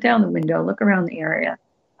 Put down the window, look around the area.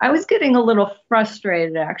 I was getting a little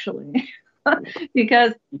frustrated, actually,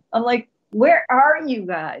 because I'm like, where are you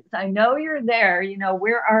guys? I know you're there.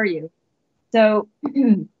 Where are you? So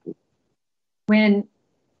when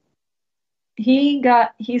he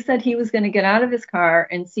said he was going to get out of his car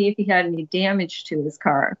and see if he had any damage to his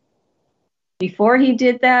car. Before he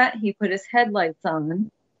did that, he put his headlights on,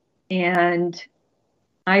 and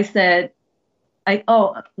I said, let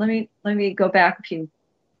me go back a few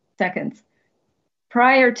seconds.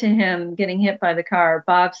 Prior to him getting hit by the car,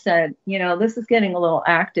 Bob said, this is getting a little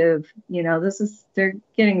active. They're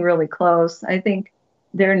getting really close. I think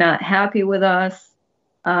they're not happy with us.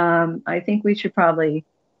 I think we should probably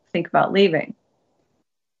think about leaving.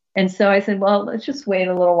 And so I said, well, let's just wait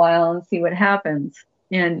a little while and see what happens.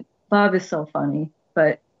 And Bob is so funny,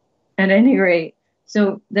 but at any rate,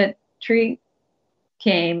 so that tree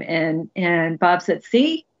came and Bob said,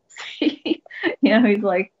 see, he's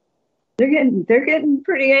like, they're getting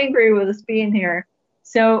pretty angry with us being here.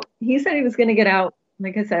 So he said he was going to get out,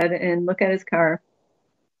 like I said, and look at his car.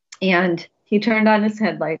 And he turned on his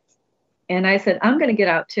headlights. And I said, I'm going to get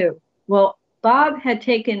out too. Well, Bob had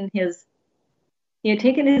taken his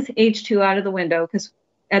H2 out of the window, because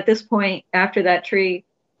at this point, after that tree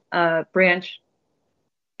branch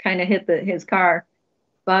kind of hit his car,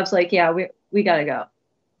 Bob's like, yeah, we got to go.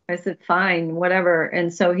 I said, fine, whatever.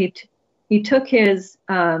 And so he took his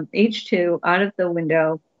H2 out of the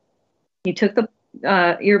window. He took the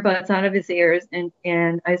earbuds out of his ears,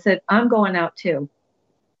 and I said, I'm going out too.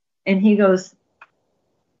 And he goes,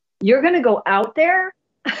 you're going to go out there?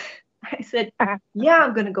 I said, yeah,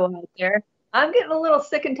 I'm going to go out there. I'm getting a little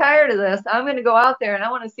sick and tired of this. I'm going to go out there, and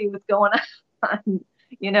I want to see what's going on,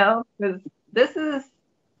 because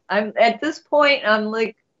I'm at this point, I'm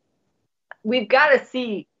like, we've got to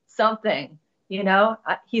see something.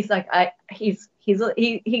 He's like,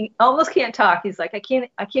 he almost can't talk. He's like, I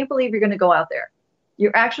can't believe you're going to go out there.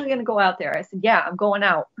 You're actually going to go out there. I said, yeah, I'm going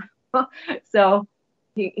out. So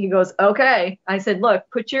he goes, okay. I said, look,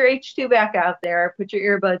 put your H2 back out there, put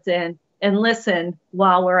your earbuds in, and listen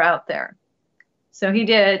while we're out there. So he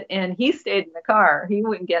did, and he stayed in the car. He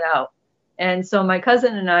wouldn't get out. And so my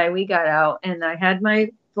cousin and we got out, and I had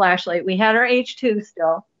my flashlight. We had our H2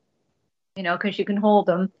 still, because you can hold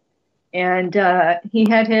them. And he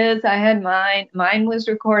had his, I had mine. Mine was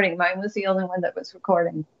recording. Mine was the only one that was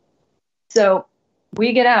recording. So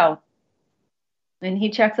we get out, and he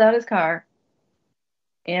checks out his car,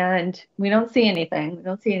 and we don't see anything. We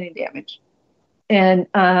don't see any damage. And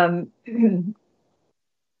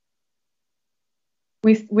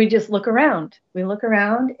we just look around. We look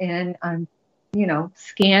around, and I'm,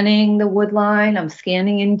 scanning the wood line. I'm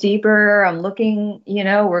scanning in deeper. I'm looking,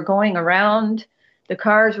 we're going around the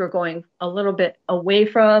cars. We're going a little bit away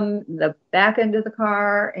from the back end of the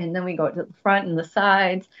car, and then we go to the front and the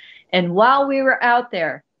sides. And while we were out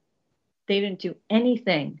there, they didn't do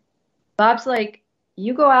anything. Bob's like,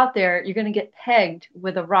 you go out there, you're going to get pegged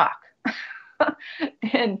with a rock.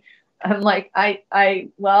 And I'm like,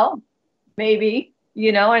 well, maybe,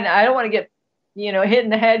 and I don't want to get, hit in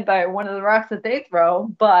the head by one of the rocks that they throw.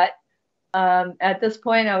 But at this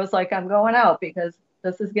point, I was like, I'm going out because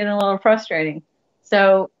this is getting a little frustrating.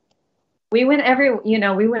 So we went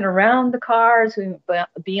we went around the cars, we went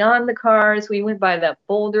beyond the cars. We went by that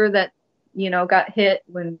boulder that, got hit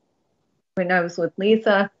when I was with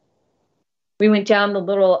Lisa. We went down the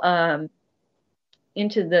little,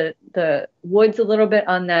 into the woods a little bit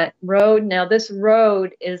on that road. Now this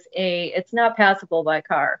road it's not passable by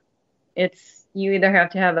car. You either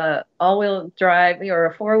have to have a all-wheel drive or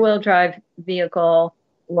a four-wheel drive vehicle,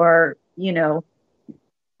 or,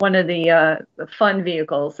 one of the fun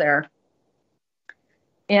vehicles there.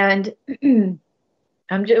 And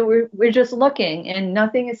we're just looking and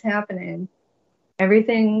nothing is happening.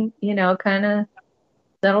 Everything, kind of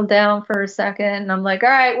settled down for a second. And I'm like, all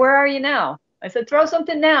right, where are you now? I said, throw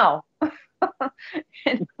something now.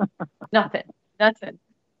 And nothing.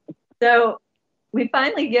 So we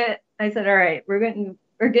finally I said, all right, we're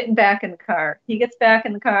getting back in the car. He gets back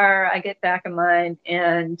in the car. I get back in mine,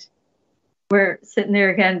 and we're sitting there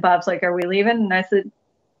again. Bob's like, are we leaving? And I said,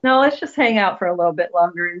 no, let's just hang out for a little bit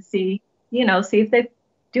longer and see if they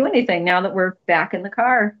do anything now that we're back in the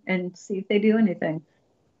car, and see if they do anything.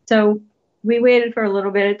 So we waited for a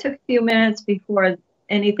little bit. It took a few minutes before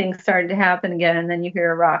anything started to happen again. And then you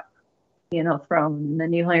hear a rock, thrown, and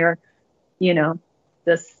then you hear,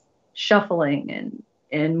 this shuffling,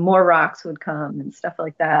 and more rocks would come and stuff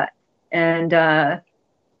like that. And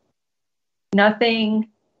nothing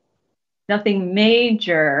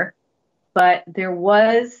major, but there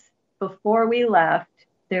was, before we left,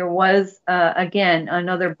 there was, again,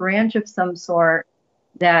 another branch of some sort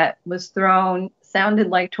that was thrown, sounded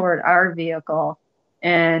like toward our vehicle.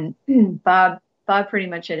 And Bob pretty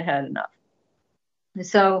much had had enough.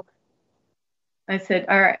 So I said,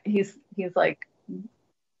 all right, he's like,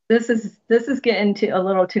 this is getting to a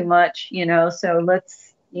little too much, so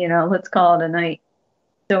let's call it a night.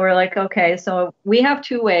 So we're like, okay, so we have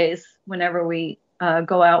two ways whenever we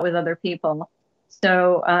go out with other people.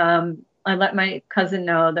 So I let my cousin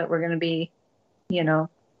know that we're going to be,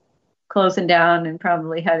 closing down and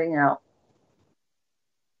probably heading out.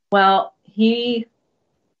 Well, we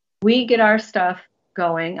get our stuff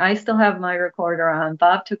going. I still have my recorder on.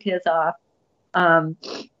 Bob took his off.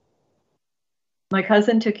 My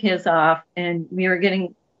cousin took his off, and we were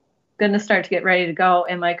going to start to get ready to go.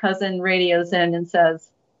 And my cousin radios in and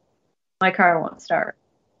says, my car won't start.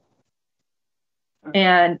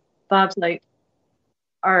 And Bob's like,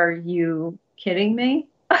 are you kidding me?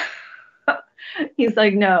 He's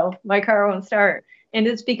like, no, my car won't start. And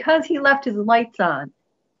it's because he left his lights on.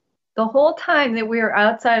 The whole time that we were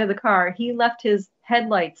outside of the car, he left his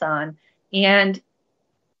headlights on, and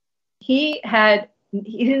he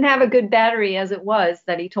didn't have a good battery as it was,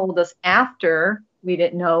 that he told us after. We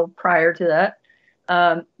didn't know prior to that,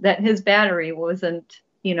 that his battery wasn't,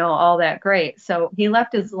 all that great. So he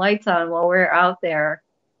left his lights on while we were out there.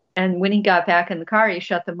 And when he got back in the car, he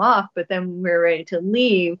shut them off. But then when we were ready to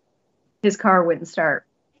leave, his car wouldn't start.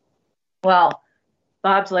 Well,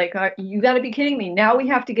 Bob's like, you got to be kidding me. Now we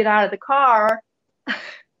have to get out of the car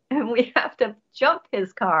and we have to jump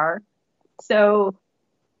his car. So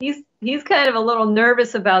he's kind of a little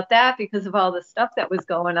nervous about that because of all the stuff that was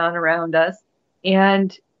going on around us.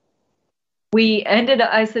 And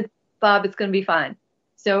I said, Bob, it's going to be fine.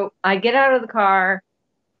 So I get out of the car.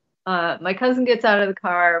 My cousin gets out of the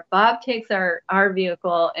car. Bob takes our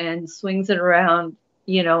vehicle and swings it around,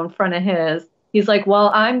 in front of his. He's like,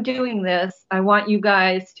 while I'm doing this, I want you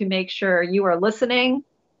guys to make sure you are listening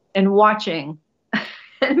and watching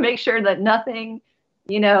and make sure that nothing,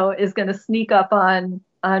 is going to sneak up on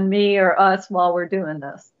me or us while we're doing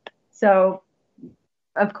this. So,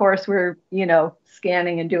 of course, we're,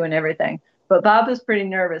 scanning and doing everything. But Bob was pretty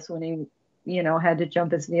nervous when he, had to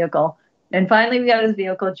jump his vehicle. And finally, we got his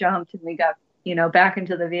vehicle jumped, and we got, back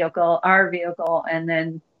into the vehicle, our vehicle, and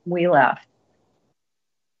then we left.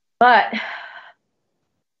 But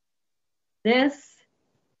this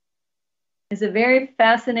is a very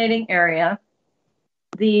fascinating area.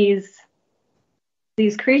 These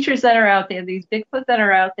creatures that are out there, these Bigfoot that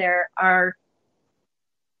are out there, are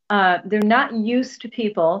they're not used to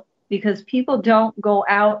people, because people don't go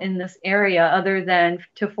out in this area other than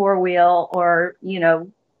to four-wheel or,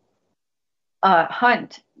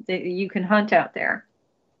 hunt. You can hunt out there.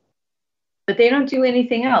 But they don't do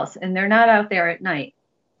anything else, and they're not out there at night.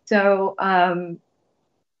 So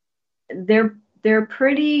they're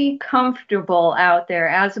pretty comfortable out there,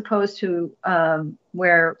 as opposed to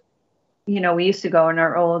where, we used to go in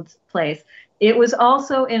our old place. It was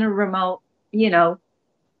also in a remote,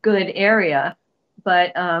 good area,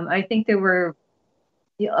 but I think there were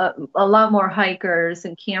a lot more hikers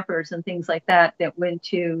and campers and things like that went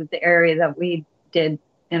to the area that we did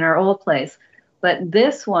in our old place. But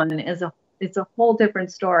this one it's a whole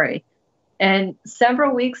different story. And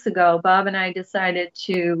several weeks ago, Bob and I decided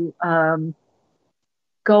to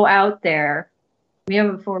go out there. We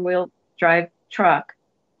have a 4-wheel drive truck.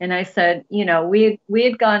 And I said, we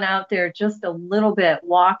had gone out there just a little bit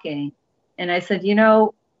walking. And I said,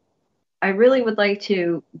 I really would like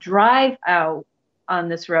to drive out on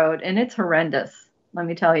this road. And it's horrendous. Let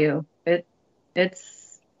me tell you,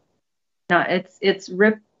 it's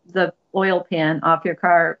rip the oil pan off your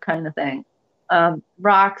car kind of thing.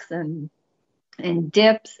 Rocks and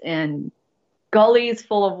dips and gullies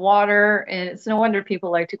full of water. And it's no wonder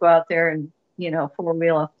people like to go out there and,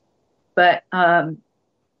 4-wheeler. But I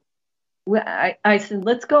said,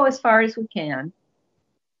 let's go as far as we can.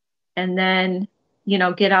 And then,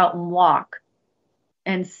 get out and walk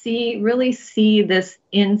and really see this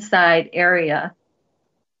inside area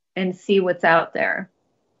and see what's out there.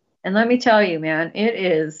 And let me tell you, man,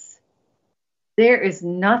 there is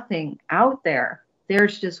nothing out there.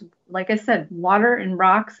 There's just, like I said, water and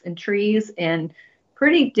rocks and trees and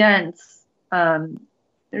pretty dense.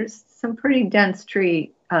 There's some pretty dense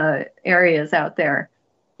tree areas out there.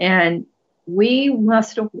 And we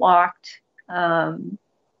must have walked, I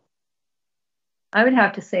would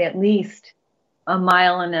have to say at least 1.5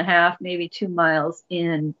 miles, maybe 2 miles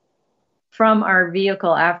in from our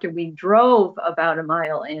vehicle after we drove about 1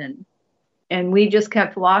 mile in. And we just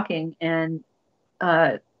kept walking, and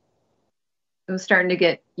it was starting to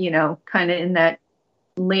get, kind of in that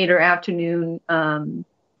later afternoon.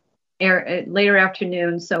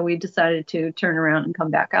 So we decided to turn around and come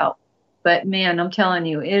back out. But man, I'm telling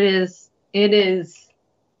you, it is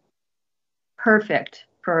perfect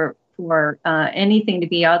for anything to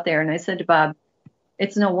be out there. And I said to Bob,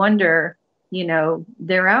 it's no wonder,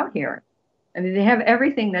 they're out here. I mean, they have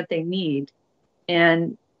everything that they need,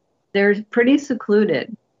 and they're pretty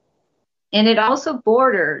secluded. And it also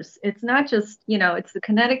borders, it's not just, it's the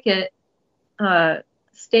Connecticut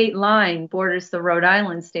state line borders the Rhode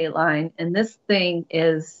Island state line. And this thing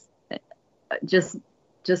is just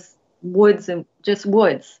woods and just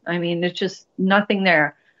woods. I mean, it's just nothing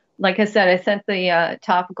there. Like I said, I sent the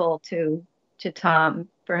topical to Tom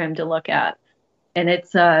for him to look at. And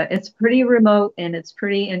it's pretty remote, and it's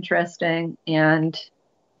pretty interesting, and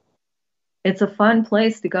it's a fun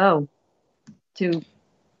place to go to.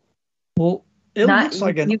 Well, it looks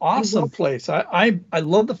like an awesome place. I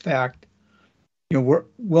love the fact,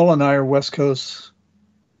 Will and I are West Coast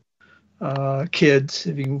kids,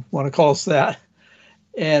 if you want to call us that.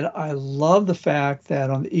 And I love the fact that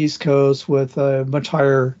on the East Coast, with a much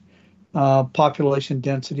higher population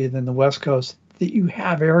density than the West Coast, that you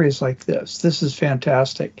have areas like this. This is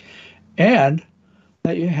fantastic. And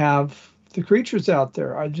that you have the creatures out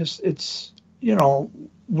there. We're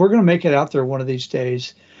going to make it out there one of these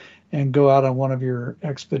days and go out on one of your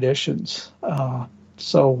expeditions.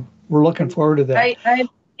 So we're looking forward to that. I'm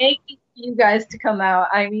begging you guys to come out.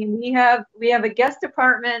 I mean, we have a guest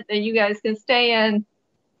apartment that you guys can stay in.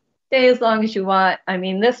 Stay as long as you want. I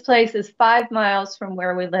mean, this place is 5 miles from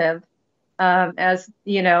where we live.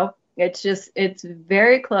 It's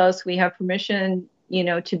very close. We have permission,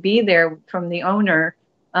 to be there from the owner.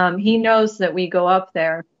 He knows that we go up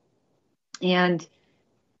there, and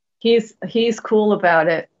he's cool about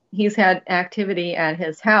it. He's had activity at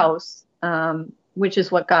his house, which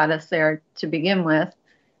is what got us there to begin with.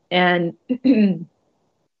 And,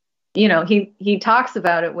 he talks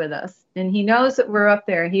about it with us, and he knows that we're up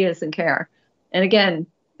there. He doesn't care. And again,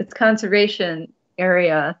 it's conservation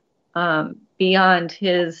area, beyond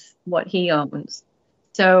what he owns.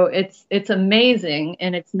 So it's amazing,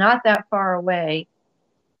 and it's not that far away.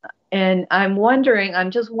 And I'm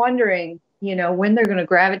just wondering, when they're going to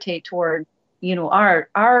gravitate toward,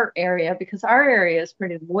 our area, because our area is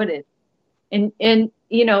pretty wooded. And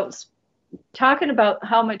talking about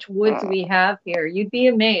how much woods we have here, you'd be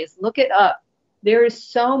amazed. Look it up. There is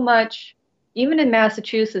so much, even in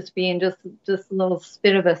Massachusetts being just a little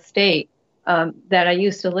spit of a state, that I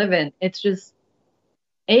used to live in. It's just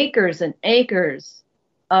acres and acres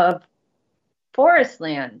of forest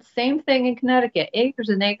land. Same thing in Connecticut, acres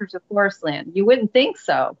and acres of forest land. You wouldn't think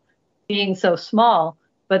so, being so small,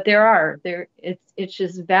 but it's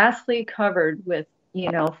just vastly covered with,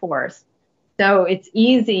 forest. So it's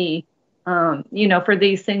easy, for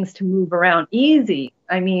these things to move around easy.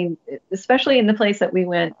 I mean, especially in the place that we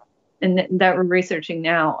went and that we're researching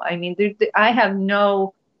now. I mean, I have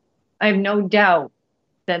no I have no doubt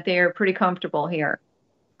that they are pretty comfortable here.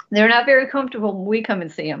 They're not very comfortable when we come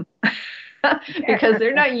and see them because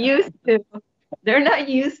they're not used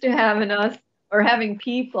to having us or having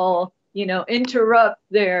people, interrupt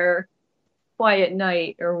their quiet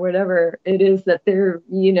night or whatever it is that they're,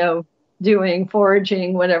 doing,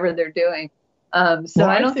 foraging, whatever they're doing. So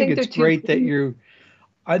I don't think it's great that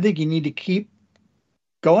I think you need to keep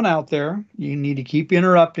going out there. You need to keep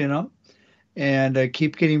interrupting them and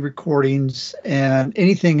keep getting recordings and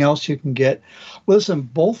anything else you can get. Listen,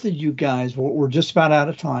 both of you guys, we're just about out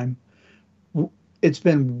of time. It's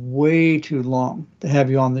been way too long to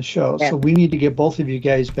have you on the show. Yeah. So we need to get both of you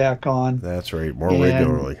guys back on. That's right. More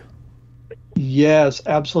regularly. Yes,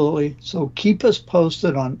 absolutely. So keep us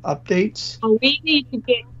posted on updates. Well, we need to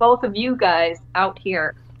get both of you guys out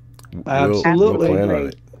here. Absolutely. We'll plan on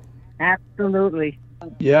it. Absolutely.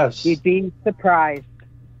 Yes. You'd be surprised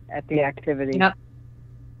at the activity. Yep.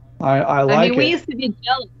 I like it. We used to be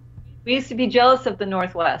jealous. We used to be jealous of the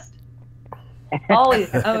Northwest.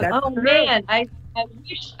 Always. Man, I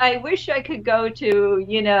wish I could go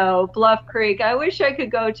to, Bluff Creek. I wish I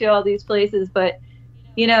could go to all these places, but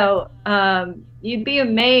you'd be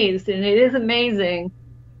amazed, and it is amazing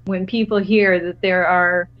when people hear that there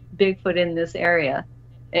are Bigfoot in this area.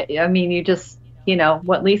 You just,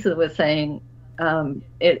 what Lisa was saying,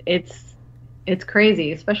 it's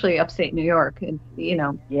crazy, especially upstate New York,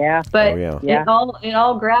 Yeah. But it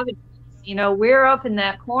all gravitates. We're up in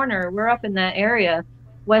that corner. We're up in that area,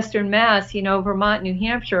 Western Mass. Vermont, New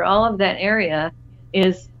Hampshire. All of that area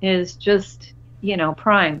is just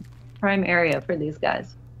prime area for these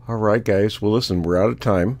guys. All right, guys. Well, listen, we're out of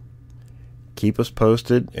time. Keep us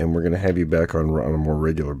posted, and we're going to have you back on a more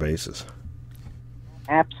regular basis.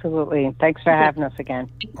 Absolutely. Thanks for having us again.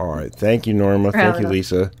 All right. Thank you, Norma. Thank you,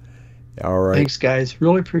 Lisa. All right. Thanks, guys.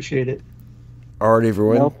 Really appreciate it. All right,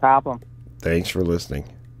 everyone. No problem. Thanks for listening.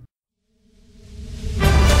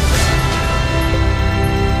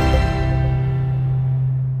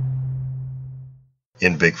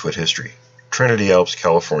 In Bigfoot history. Trinity Alps,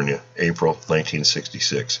 California, April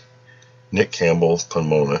 1966. Nick Campbell,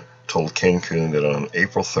 Pomona, told King Coon that on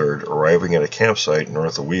April 3rd, arriving at a campsite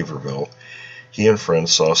north of Weaverville, he and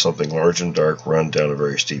friends saw something large and dark run down a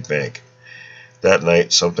very steep bank. That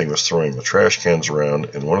night, something was throwing the trash cans around,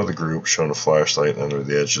 and one of the group shone a flashlight under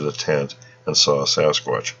the edge of the tent and saw a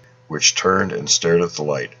Sasquatch, which turned and stared at the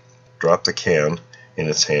light, dropped the can in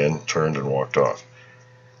its hand, turned and walked off.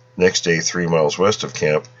 Next day, 3 miles west of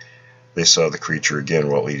camp, they saw the creature again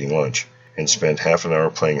while eating lunch, and spent half an hour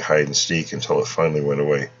playing hide and seek until it finally went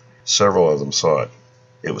away. Several of them saw it.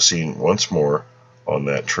 It was seen once more on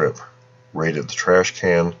that trip, raided the trash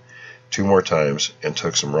can 2 more times, and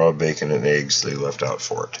took some raw bacon and eggs they left out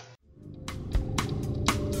for it.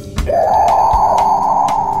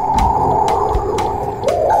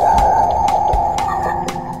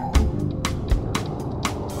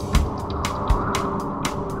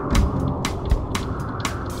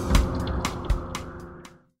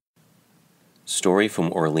 Story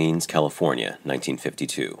from Orleans, California,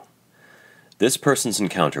 1952. This person's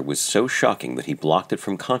encounter was so shocking that he blocked it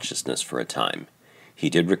from consciousness for a time. He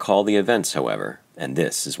did recall the events, however, and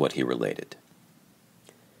this is what he related.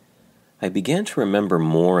 I began to remember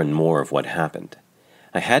more and more of what happened.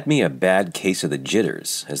 I had me a bad case of the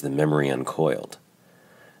jitters as the memory uncoiled.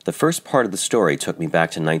 The first part of the story took me back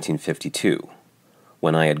to 1952,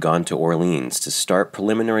 when I had gone to Orleans to start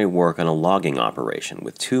preliminary work on a logging operation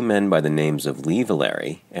with 2 men by the names of Lee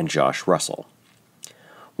Valeri and Josh Russell.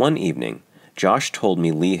 One evening, Josh told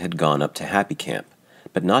me Lee had gone up to Happy Camp,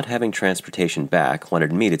 but not having transportation back,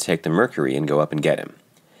 wanted me to take the Mercury and go up and get him.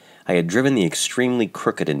 I had driven the extremely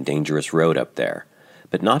crooked and dangerous road up there,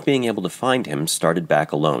 but not being able to find him, started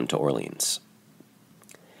back alone to Orleans.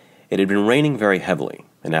 It had been raining very heavily,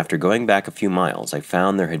 and after going back a few miles, I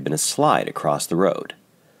found there had been a slide across the road.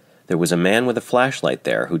 There was a man with a flashlight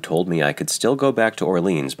there who told me I could still go back to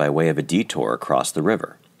Orleans by way of a detour across the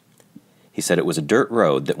river. He said it was a dirt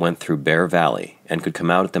road that went through Bear Valley and could come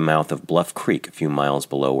out at the mouth of Bluff Creek a few miles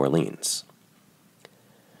below Orleans.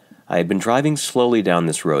 I had been driving slowly down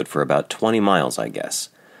this road for about 20 miles, I guess,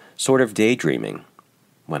 sort of daydreaming,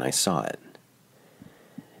 when I saw it.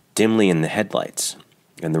 Dimly in the headlights,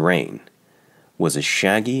 in the rain, was a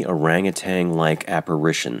shaggy orangutan-like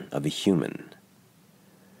apparition of a human.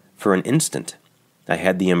 For an instant, I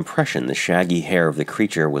had the impression the shaggy hair of the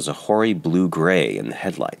creature was a hoary blue-gray in the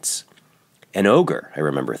headlights. An ogre, I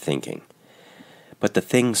remember thinking. But the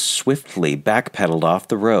thing swiftly backpedaled off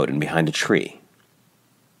the road and behind a tree.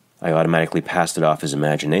 I automatically passed it off as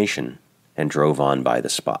imagination and drove on by the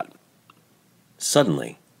spot.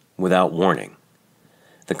 Suddenly, without warning,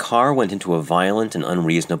 The car went into a violent and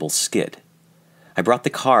unreasonable skid. I brought the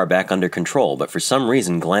car back under control, but for some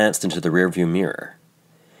reason glanced into the rearview mirror.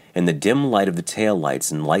 In the dim light of the taillights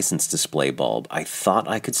and license display bulb, I thought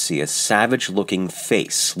I could see a savage-looking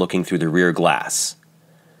face looking through the rear glass.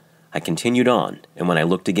 I continued on, and when I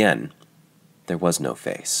looked again, there was no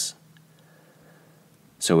face.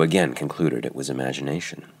 So again concluded it was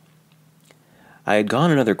imagination. I had gone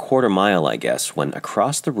another quarter mile, I guess, when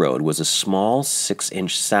across the road was a small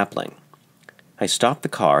 6-inch sapling. I stopped the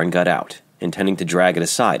car and got out, intending to drag it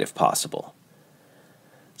aside if possible.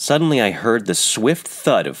 Suddenly I heard the swift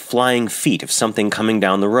thud of flying feet of something coming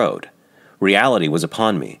down the road. Reality was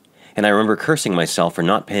upon me, and I remember cursing myself for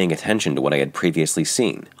not paying attention to what I had previously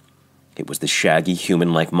seen. It was the shaggy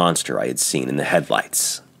human-like monster I had seen in the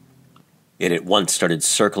headlights. It at once started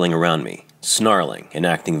circling around me, snarling and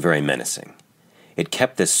acting very menacing. It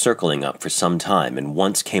kept this circling up for some time and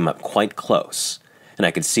once came up quite close, and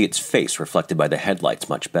I could see its face reflected by the headlights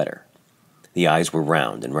much better. The eyes were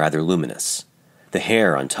round and rather luminous. The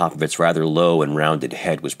hair on top of its rather low and rounded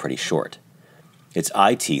head was pretty short. Its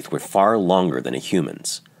eye teeth were far longer than a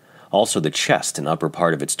human's. Also the chest and upper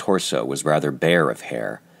part of its torso was rather bare of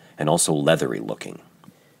hair, and also leathery looking.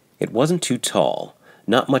 It wasn't too tall,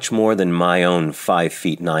 not much more than my own 5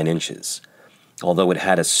 feet 9 inches, although it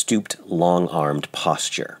had a stooped, long-armed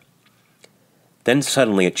posture. Then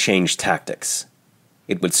suddenly it changed tactics.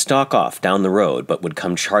 It would stalk off down the road, but would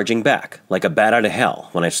come charging back, like a bat out of hell,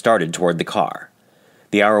 when I started toward the car.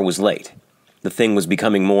 The hour was late. The thing was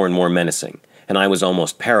becoming more and more menacing, and I was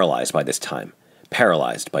almost paralyzed by this time,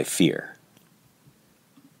 paralyzed by fear.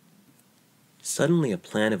 Suddenly a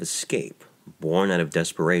plan of escape, born out of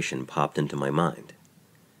desperation, popped into my mind.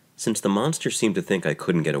 Since the monster seemed to think I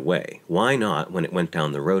couldn't get away, why not, when it went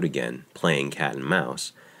down the road again, playing cat and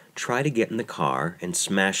mouse, try to get in the car and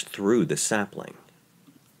smash through the sapling?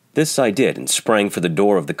 This I did and sprang for the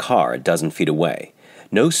door of the car a dozen feet away.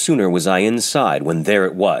 No sooner was I inside when there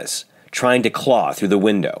it was, trying to claw through the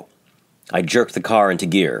window. I jerked the car into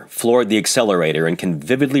gear, floored the accelerator, and can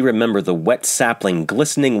vividly remember the wet sapling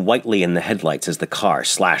glistening whitely in the headlights as the car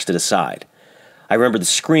slashed it aside. I remember the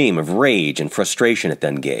scream of rage and frustration it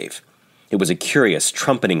then gave. It was a curious,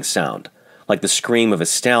 trumpeting sound, like the scream of a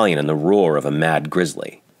stallion and the roar of a mad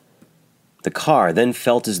grizzly. The car then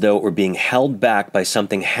felt as though it were being held back by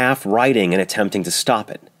something half riding and attempting to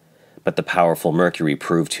stop it. But the powerful mercury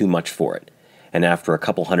proved too much for it, and after a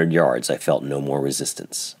couple 100 yards I felt no more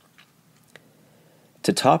resistance.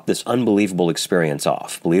 To top this unbelievable experience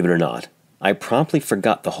off, believe it or not, I promptly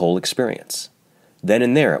forgot the whole experience. Then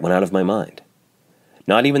and there it went out of my mind.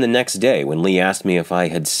 Not even the next day, when Lee asked me if I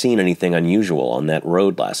had seen anything unusual on that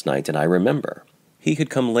road last night, did I remember. He had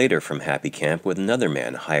come later from Happy Camp with another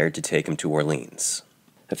man hired to take him to Orleans.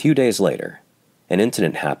 A few days later, an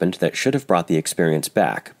incident happened that should have brought the experience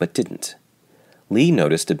back, but didn't. Lee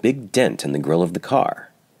noticed a big dent in the grill of the car,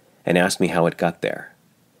 and asked me how it got there.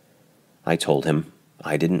 I told him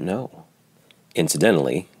I didn't know.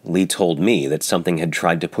 Incidentally, Lee told me that something had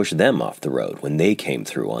tried to push them off the road when they came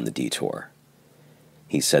through on the detour.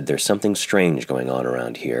 He said there's something strange going on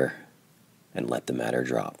around here, and let the matter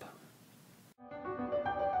drop.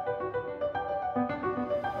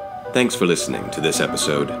 Thanks for listening to this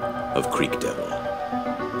episode of Creek Devil.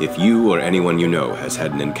 If you or anyone you know has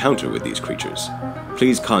had an encounter with these creatures,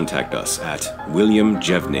 please contact us at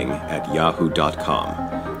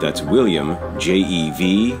williamjevning@yahoo.com. That's William,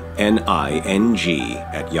 Jevning,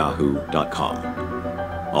 @yahoo.com.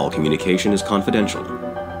 All communication is confidential.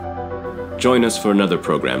 Join us for another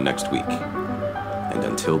program next week. And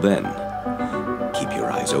until then, keep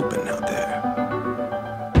your eyes open out there.